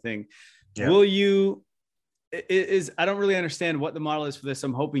blockchain kind of thing. Yeah. I don't really understand what the model is for this.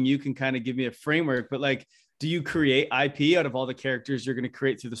 I'm hoping you can kind of give me a framework, but like, do you create IP out of all the characters you're going to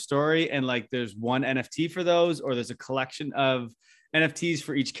create through the story? And like, there's one NFT for those, or there's a collection of NFTs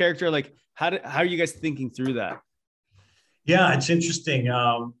for each character? Like, how are you guys thinking through that? Yeah, it's interesting.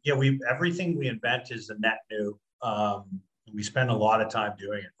 Everything we invent is a net new. We spend a lot of time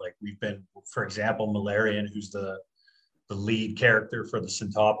doing it. Like we've been, for example, Malarian, who's the lead character for the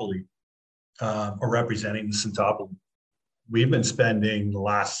Centopoly, or representing the Centopoly. We've been spending the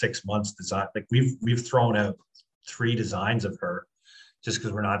last 6 months design. Like we've thrown out 3 designs of her just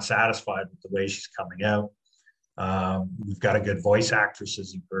because we're not satisfied with the way she's coming out. We've got a good voice actress,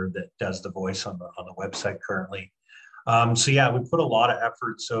 as you've heard, that does the voice on the website currently. We put a lot of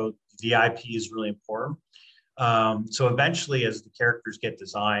effort. So the IP is really important. So eventually, as the characters get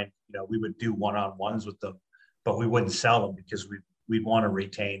designed, we would do one-on-ones with them, but we wouldn't sell them because we'd want to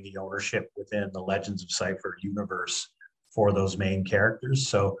retain the ownership within the Legends of Cypher universe for those main characters.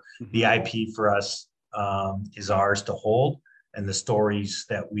 So the IP for us is ours to hold, and the stories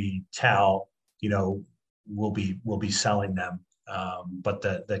that we tell, we'll be selling them. But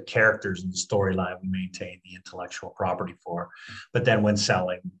the characters and the storyline we maintain the intellectual property for. But then when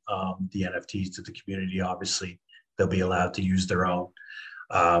selling the NFTs to the community, obviously they'll be allowed to use their own.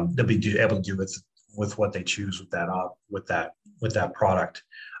 They'll be able to do with what they choose with that product.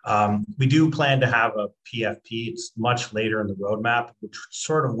 We do plan to have a PFP. It's much later in the roadmap. We're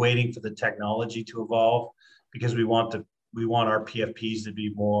sort of waiting for the technology to evolve because we want our PFPs to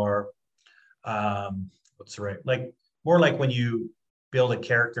be more more like when you build a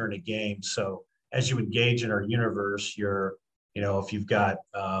character in a game. So as you engage in our universe, if you've got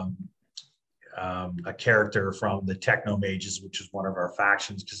a character from the Techno Mages, which is one of our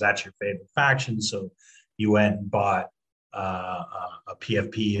factions, because that's your favorite faction. So you went and bought a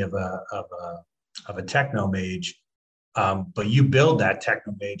PFP of a Techno Mage, but you build that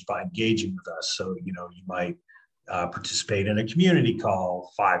Techno Mage by engaging with us. So, you might participate in a community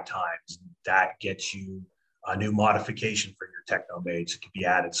call 5 times. That gets you a new modification for your Techno Mage that can be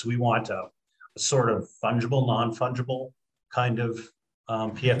added. So we want a sort of fungible, non-fungible kind of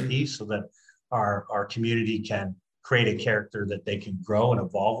PFP so that our community can create a character that they can grow and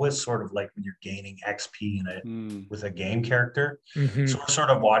evolve with, sort of like when you're gaining XP with a game character. So we're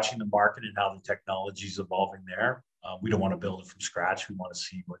sort of watching the market and how the technology is evolving there. We don't want to build it from scratch. We want to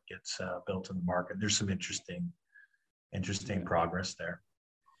see what gets built in the market. There's some interesting progress there.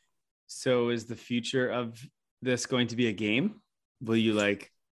 So is the future of this going to be a game? Will you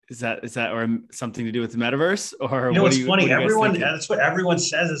is that or something to do with the metaverse? Or it's funny. That's what everyone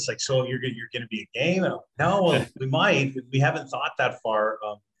says. It's like, so you're going to be a game? No, we might. We haven't thought that far.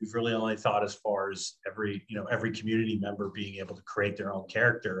 We've really only thought as far as every community member being able to create their own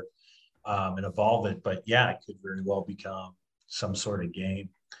character and evolve it. But yeah, it could very well become some sort of game.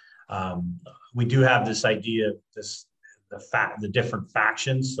 We do have this idea of the different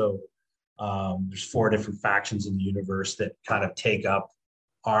factions. So there's 4 different factions in the universe that kind of take up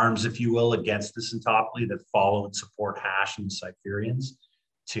arms, if you will, against the Centopoly, that follow and support Hash and the Cypherians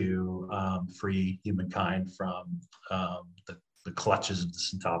to free humankind from the clutches of the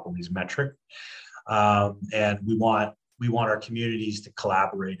Centopoly's metric. And we want our communities to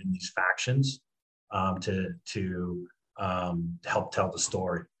collaborate in these factions to help tell the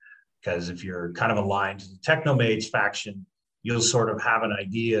story. Because if you're kind of aligned to the Techno Mage faction, you'll sort of have an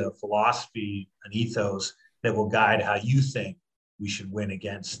idea, a philosophy, an ethos that will guide how you think we should win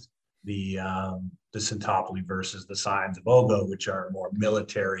against the Centopoly versus the Scions of Ogo, which are more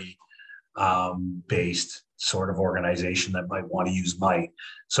military based sort of organization that might want to use might.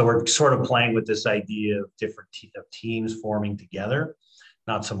 So we're sort of playing with this idea of different teams forming together,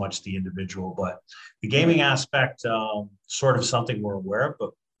 not so much the individual, but the gaming aspect, sort of something we're aware of, but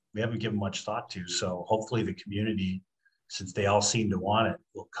we haven't given much thought to. So hopefully the community, since they all seem to want it,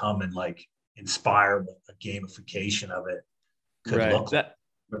 will come and inspire a gamification of it. Could look like.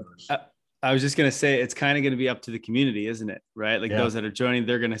 I was just going to say, it's kind of going to be up to the community, isn't it? Right. Like Yeah. those that are joining,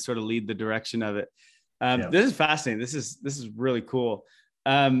 they're going to sort of lead the direction of it. Yeah. This is fascinating. This is really cool.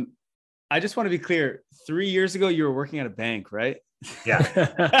 I just want to be clear. 3 years ago, you were working at a bank, right? Yeah.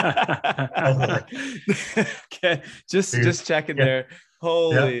 Okay. Just checking there.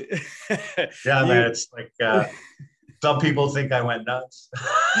 Holy. Yeah, man. It's like, some people think I went nuts.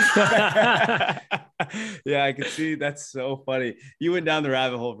 Yeah, I can see. That's so funny. You went down the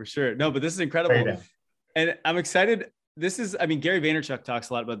rabbit hole for sure. No, but this is incredible. And I'm excited. This is, I mean, Gary Vaynerchuk talks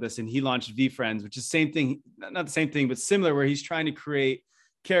a lot about this, and he launched VFriends, which is same thing, not the same thing, but similar, where he's trying to create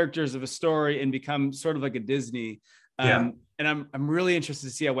characters of a story and become sort of like a Disney. And I'm really interested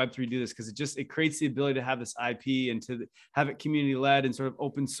to see how Web3 do this, because it creates the ability to have this IP and to have it community led and sort of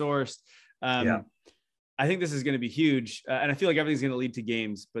open sourced. I think this is going to be huge, and I feel like everything's going to lead to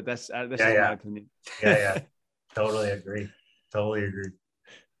games. But that's my opinion. Totally agree.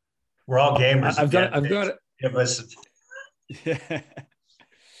 We're all gamers. I've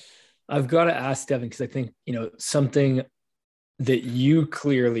got to ask Devin, because I think, something that you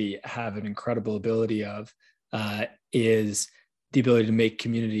clearly have an incredible ability of is the ability to make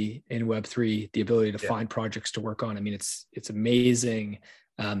community in Web3, the ability to find projects to work on. I mean, it's amazing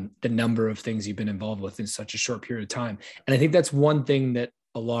the number of things you've been involved with in such a short period of time. And I think that's one thing that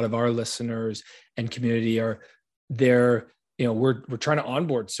a lot of our listeners and community we're trying to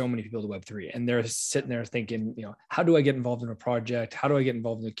onboard so many people to Web3, and they're sitting there thinking, how do I get involved in a project? How do I get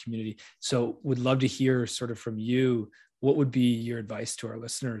involved in the community? So would love to hear sort of from you, what would be your advice to our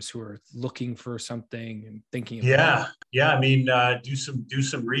listeners who are looking for something and thinking about it? I mean, do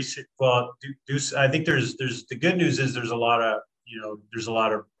some research. Well, I think there's the good news is there's a lot of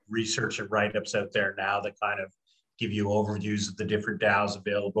research and write-ups out there now that kind of give you overviews of the different DAOs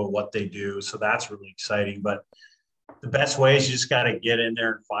available, what they do. So that's really exciting. But the best way is you just got to get in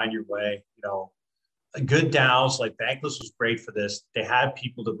there and find your way. Good DAOs like Bankless was great for this. They had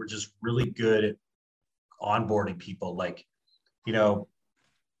people that were just really good at onboarding people. Like,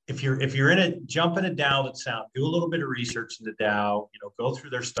 if you're jump in a DAO do a little bit of research in the DAO, go through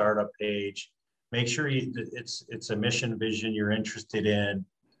their startup page, make sure it's a mission vision you're interested in,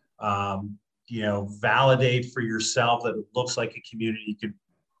 validate for yourself that it looks like a community you could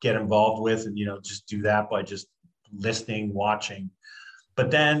get involved with, and, just do that by just listening, watching,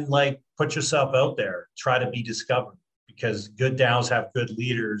 but then put yourself out there, try to be discovered, because good DAOs have good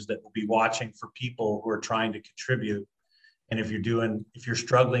leaders that will be watching for people who are trying to contribute. And if you're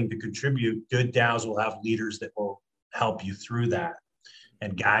struggling to contribute, good DAOs will have leaders that will help you through that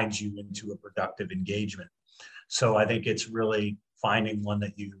and guide you into a productive engagement. So I think it's really finding one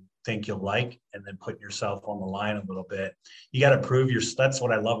that you think you'll like, and then putting yourself on the line a little bit. You got to prove that's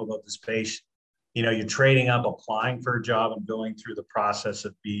what I love about the space. You're trading up, applying for a job, and going through the process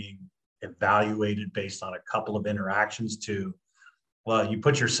of being evaluated based on a couple of interactions to, well, you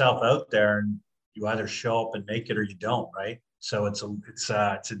put yourself out there and you either show up and make it or you don't, right? So it's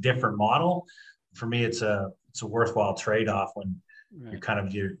a different model. For me, it's a worthwhile trade-off when you're kind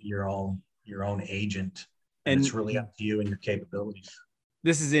of your own agent, and it's really up to you and your capabilities.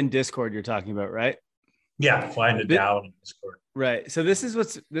 This is in Discord you're talking about, right? Yeah, find a DAO in Discord. Right. So this is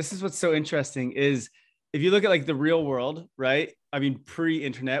what's so interesting is, if you look at the real world, right? I mean,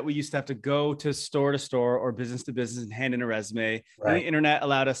 pre-internet, we used to have to go to store or business to business and hand in a resume. Right. And the internet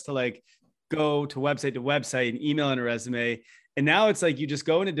allowed us to go to website and email in a resume. And now it's you just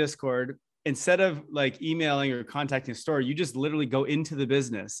go into Discord, instead of emailing or contacting a store, you just literally go into the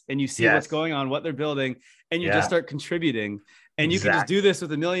business and you see what's going on, what they're building, and you just start contributing. And you can just do this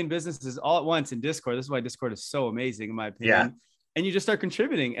with a million businesses all at once in Discord. This is why Discord is so amazing, in my opinion. Yeah. And you just start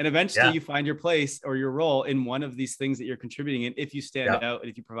contributing, and eventually you find your place or your role in one of these things that you're contributing in, if you stand out and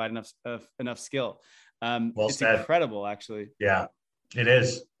if you provide enough skill. It's said. Incredible, actually. Yeah, it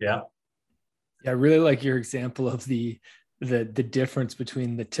is. Yeah. I really like your example of the difference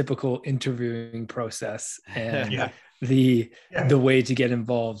between the typical interviewing process and the way to get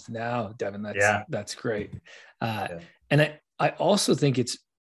involved now, Devin. That's great. And I also think it's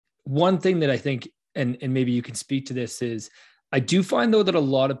one thing that I think, and maybe you can speak to this, is I do find though that a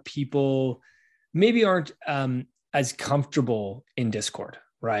lot of people maybe aren't as comfortable in Discord,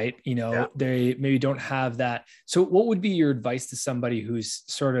 right? They maybe don't have that. So what would be your advice to somebody who's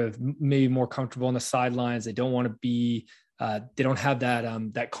sort of maybe more comfortable on the sidelines? They don't want to be, they don't have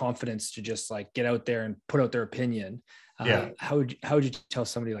that confidence to just get out there and put out their opinion. How would you tell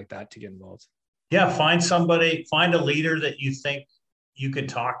somebody like that to get involved? Yeah, find a leader that you think you could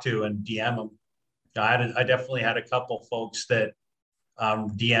talk to and DM them. I definitely had a couple folks that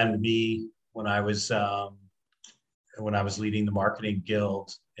DM'd me when I was when I was leading the marketing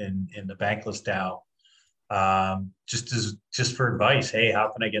guild in the Bankless DAO, just for advice. Hey, how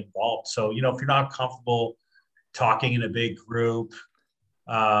can I get involved? So, if you're not comfortable talking in a big group,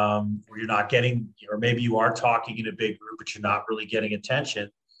 or you're not getting, or maybe you are talking in a big group, but you're not really getting attention,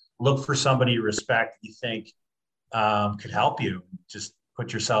 look for somebody you respect, you think could help you. Just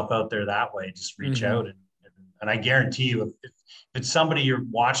put yourself out there that way. Just reach out. And I guarantee you, if it's somebody you're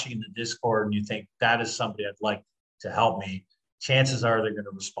watching in the Discord and you think that is somebody I'd like to help me, chances are they're going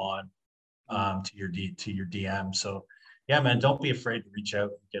to respond to your DM. So yeah, man, don't be afraid to reach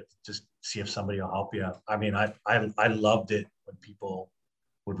out and just see if somebody will help you. I mean, I loved it when people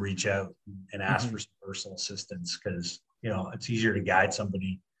would reach out and ask for some personal assistance, because it's easier to guide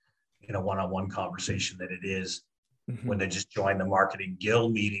somebody in a one-on-one conversation than it is when they just joined the marketing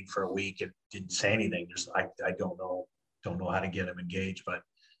guild meeting for a week and didn't say anything. I don't know how to get them engaged, but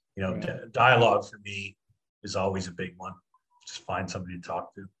dialogue for me is always a big one. Just find somebody to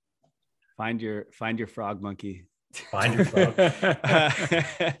talk to. Find your frog monkey. Find your frog.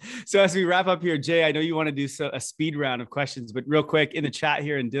 So as we wrap up here, Jay, I know you want to do a speed round of questions, but real quick in the chat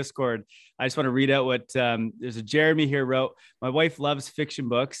here in Discord, I just want to read out what there's a Jeremy here wrote. My wife loves fiction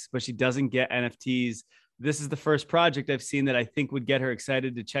books, but she doesn't get NFTs. This is the first project I've seen that I think would get her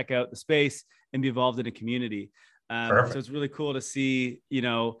excited to check out the space and be involved in a community. So it's really cool to see,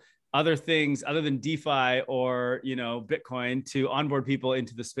 other things other than DeFi or, Bitcoin to onboard people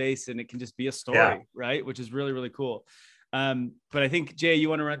into the space, and it can just be a story, right? Which is really, really cool. But I think, Jay, you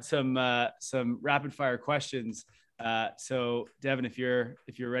want to run some rapid fire questions. So Devin, if you're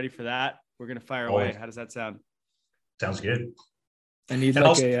ready for that, we're going to fire away. How does that sound? Sounds good. I need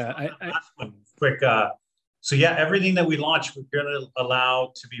quick. So yeah, everything that we launch, we're going to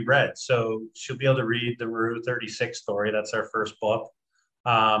allow to be read. So she'll be able to read the Rue 36 story. That's our first book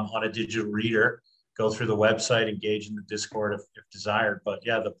on a digital reader. Go through the website, engage in the Discord if desired. But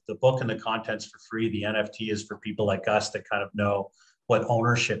yeah, the book and the content's for free. The NFT is for people like us that kind of know what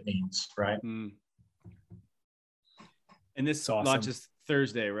ownership means, right? And this launches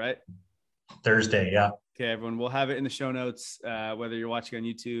Thursday, right? Thursday, yeah. Okay, everyone, we'll have it in the show notes, whether you're watching on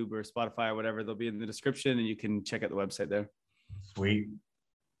YouTube or Spotify or whatever, they'll be in the description and you can check out the website there. Sweet.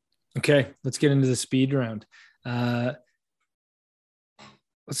 Okay, let's get into the speed round. Let's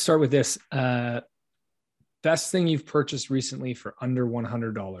start with this. Best thing you've purchased recently for under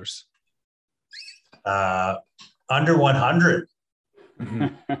 $100? Under 100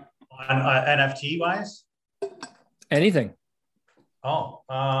 on NFT wise? Anything.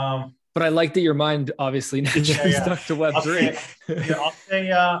 But I like that your mind obviously stuck to Web3.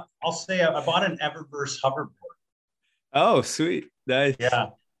 I'll say I bought an Eververse hoverboard. Oh, sweet. Nice. Yeah.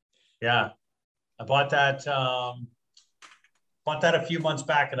 I bought that a few months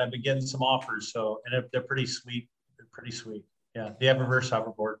back, and I've been getting some offers. So, and they're pretty sweet. Yeah. The Eververse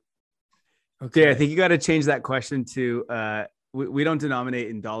hoverboard. Okay. I think you got to change that question to, we don't denominate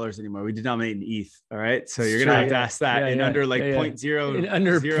in dollars anymore. We denominate in ETH. All right. So you're going to have to ask that under like 0.001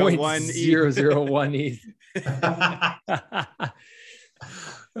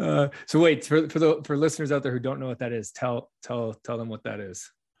 ETH. So wait, for listeners out there who don't know what that is, tell them what that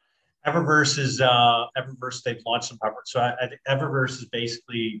is. Eververse is Eververse. They've launched some hoverboards. So I think Eververse is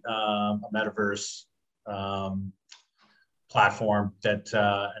basically a metaverse platform that,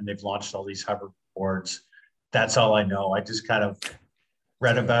 and they've launched all these hoverboards. That's all I know. I just kind of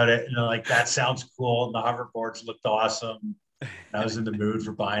read about it and like, that sounds cool. And the hoverboards looked awesome. I was in the mood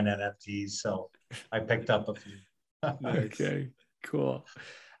for buying NFTs, so I picked up a few. Okay, cool.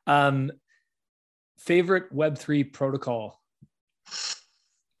 Favorite Web3 protocol?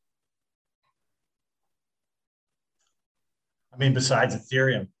 I mean, besides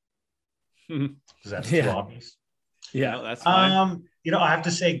Ethereum, because that's too obvious. Yeah, no, that's fine. I have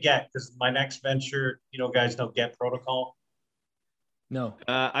to say Get, because my next venture, guys know Get protocol. No,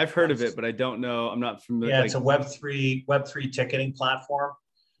 I've heard of it, but I don't know. I'm not familiar. Yeah, it's a Web3 ticketing platform.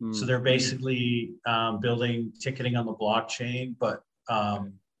 So they're basically building ticketing on the blockchain, but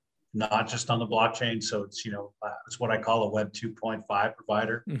not just on the blockchain. So it's it's what I call a Web 2.5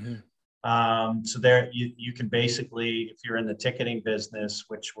 provider. So there you can basically, if you're in the ticketing business,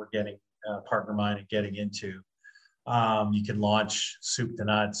 which we're getting partner mine and getting into, you can launch soup to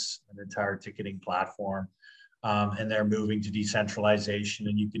nuts, an entire ticketing platform. And they're moving to decentralization,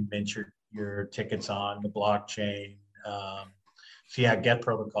 and you can mint your tickets on the blockchain. So yeah, Get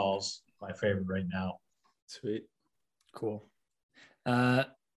protocol's my favorite right now. Sweet. Cool.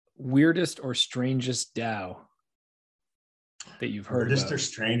 Weirdest or strangest DAO that you've heard Weirdest about? or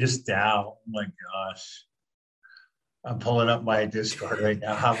strangest DAO? Oh my gosh. I'm pulling up my Discord right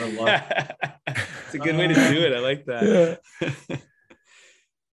now. Have a look. It's a good way to do it. I like that.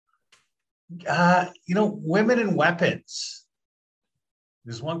 Women and weapons.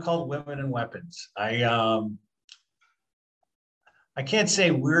 There's one called Women and Weapons. I can't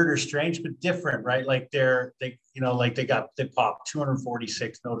say weird or strange, but different, right? Like they popped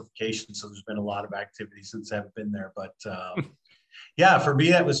 246 notifications. So there's been a lot of activity since I've been there. But yeah, for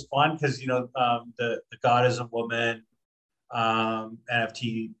me, that was fun because, the God is a Woman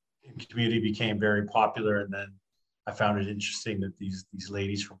NFT community became very popular. And then I found it interesting that these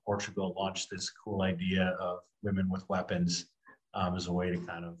ladies from Portugal launched this cool idea of women with weapons as a way to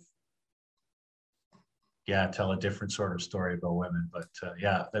kind of, tell a different sort of story about women. But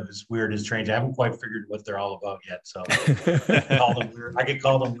that was weird and strange. I haven't quite figured what they're all about yet. So I could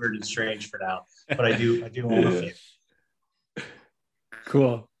call them weird and strange for now, but I do own a few.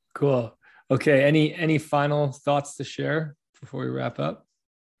 Cool. Okay. Any final thoughts to share before we wrap up?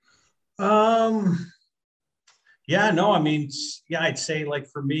 I'd say like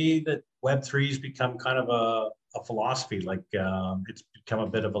for me that Web3 has become kind of a philosophy, like it's become a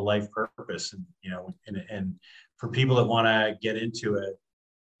bit of a life purpose. And for people that want to get into it,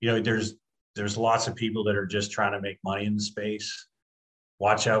 there's lots of people that are just trying to make money in the space.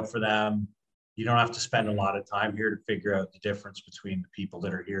 Watch out for them. You don't have to spend a lot of time here to figure out the difference between the people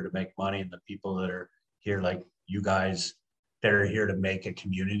that are here to make money and the people that are here, like you guys, that are here to make a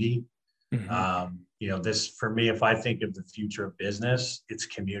community. Mm-hmm. This for me, if I think of the future of business, it's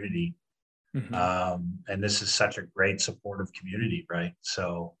community. Mm-hmm. And this is such a great supportive community, right?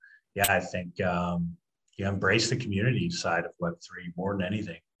 So I think you embrace the community side of Web3 more than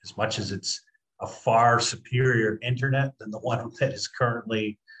anything, as much as it's a far superior internet than the one that is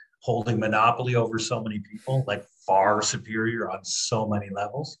currently holding monopoly over so many people, like far superior on so many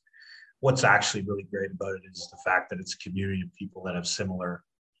levels. What's actually really great about it is the fact that it's a community of people that have similar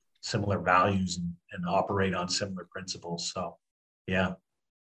values and operate on similar principles. So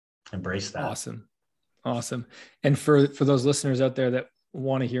embrace that. Awesome. And for those listeners out there that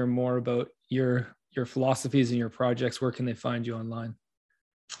want to hear more about your philosophies and your projects, where can they find you online?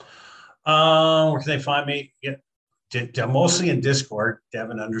 Where can they find me? Mostly in Discord,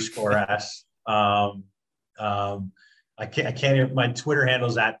 Devin_S. I can't. My Twitter handle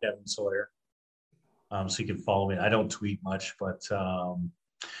is @Devin Sawyer. So you can follow me. I don't tweet much, but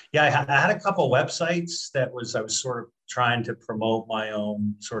I had a couple websites I was sort of trying to promote my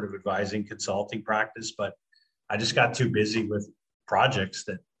own sort of advising consulting practice, but I just got too busy with projects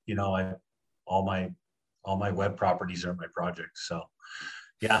that, all my web properties are my projects. So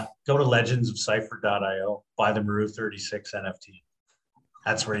go to legendsofcypher.io, buy the Maru 36 NFT.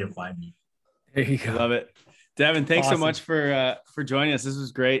 That's where you'll find me. There you go. Love it. Devin, thanks so much for joining us. This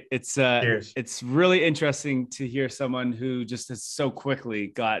was great. It's really interesting to hear someone who just has so quickly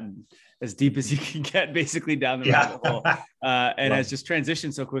gotten as deep as you can get basically down the rabbit hole and has just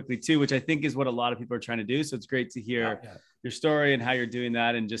transitioned so quickly too, which I think is what a lot of people are trying to do. So it's great to hear your story and how you're doing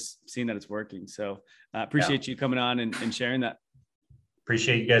that and just seeing that it's working. So appreciate you coming on and sharing that.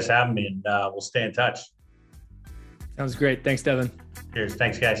 Appreciate you guys having me, and we'll stay in touch. Sounds great. Thanks, Devin. Cheers.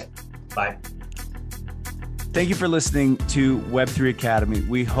 Thanks, guys. Bye. Thank you for listening to Web3 Academy.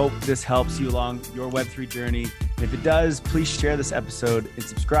 We hope this helps you along your Web3 journey. And if it does, please share this episode and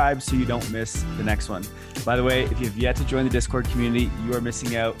subscribe so you don't miss the next one. By the way, if you have yet to join the Discord community, you are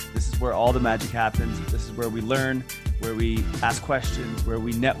missing out. This is where all the magic happens. This is where we learn, where we ask questions, where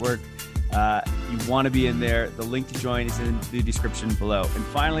we network. You want to be in there. The link to join is in the description below. And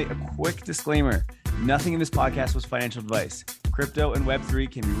finally, a quick disclaimer. Nothing in this podcast was financial advice. Crypto and Web3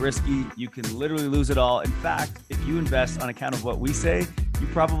 can be risky. You can literally lose it all. In fact, if you invest on account of what we say, you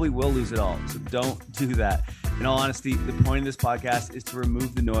probably will lose it all. So don't do that. In all honesty, the point of this podcast is to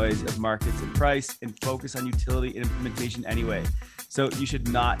remove the noise of markets and price and focus on utility and implementation anyway. So you should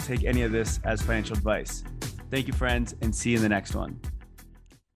not take any of this as financial advice. Thank you, friends, and see you in the next one.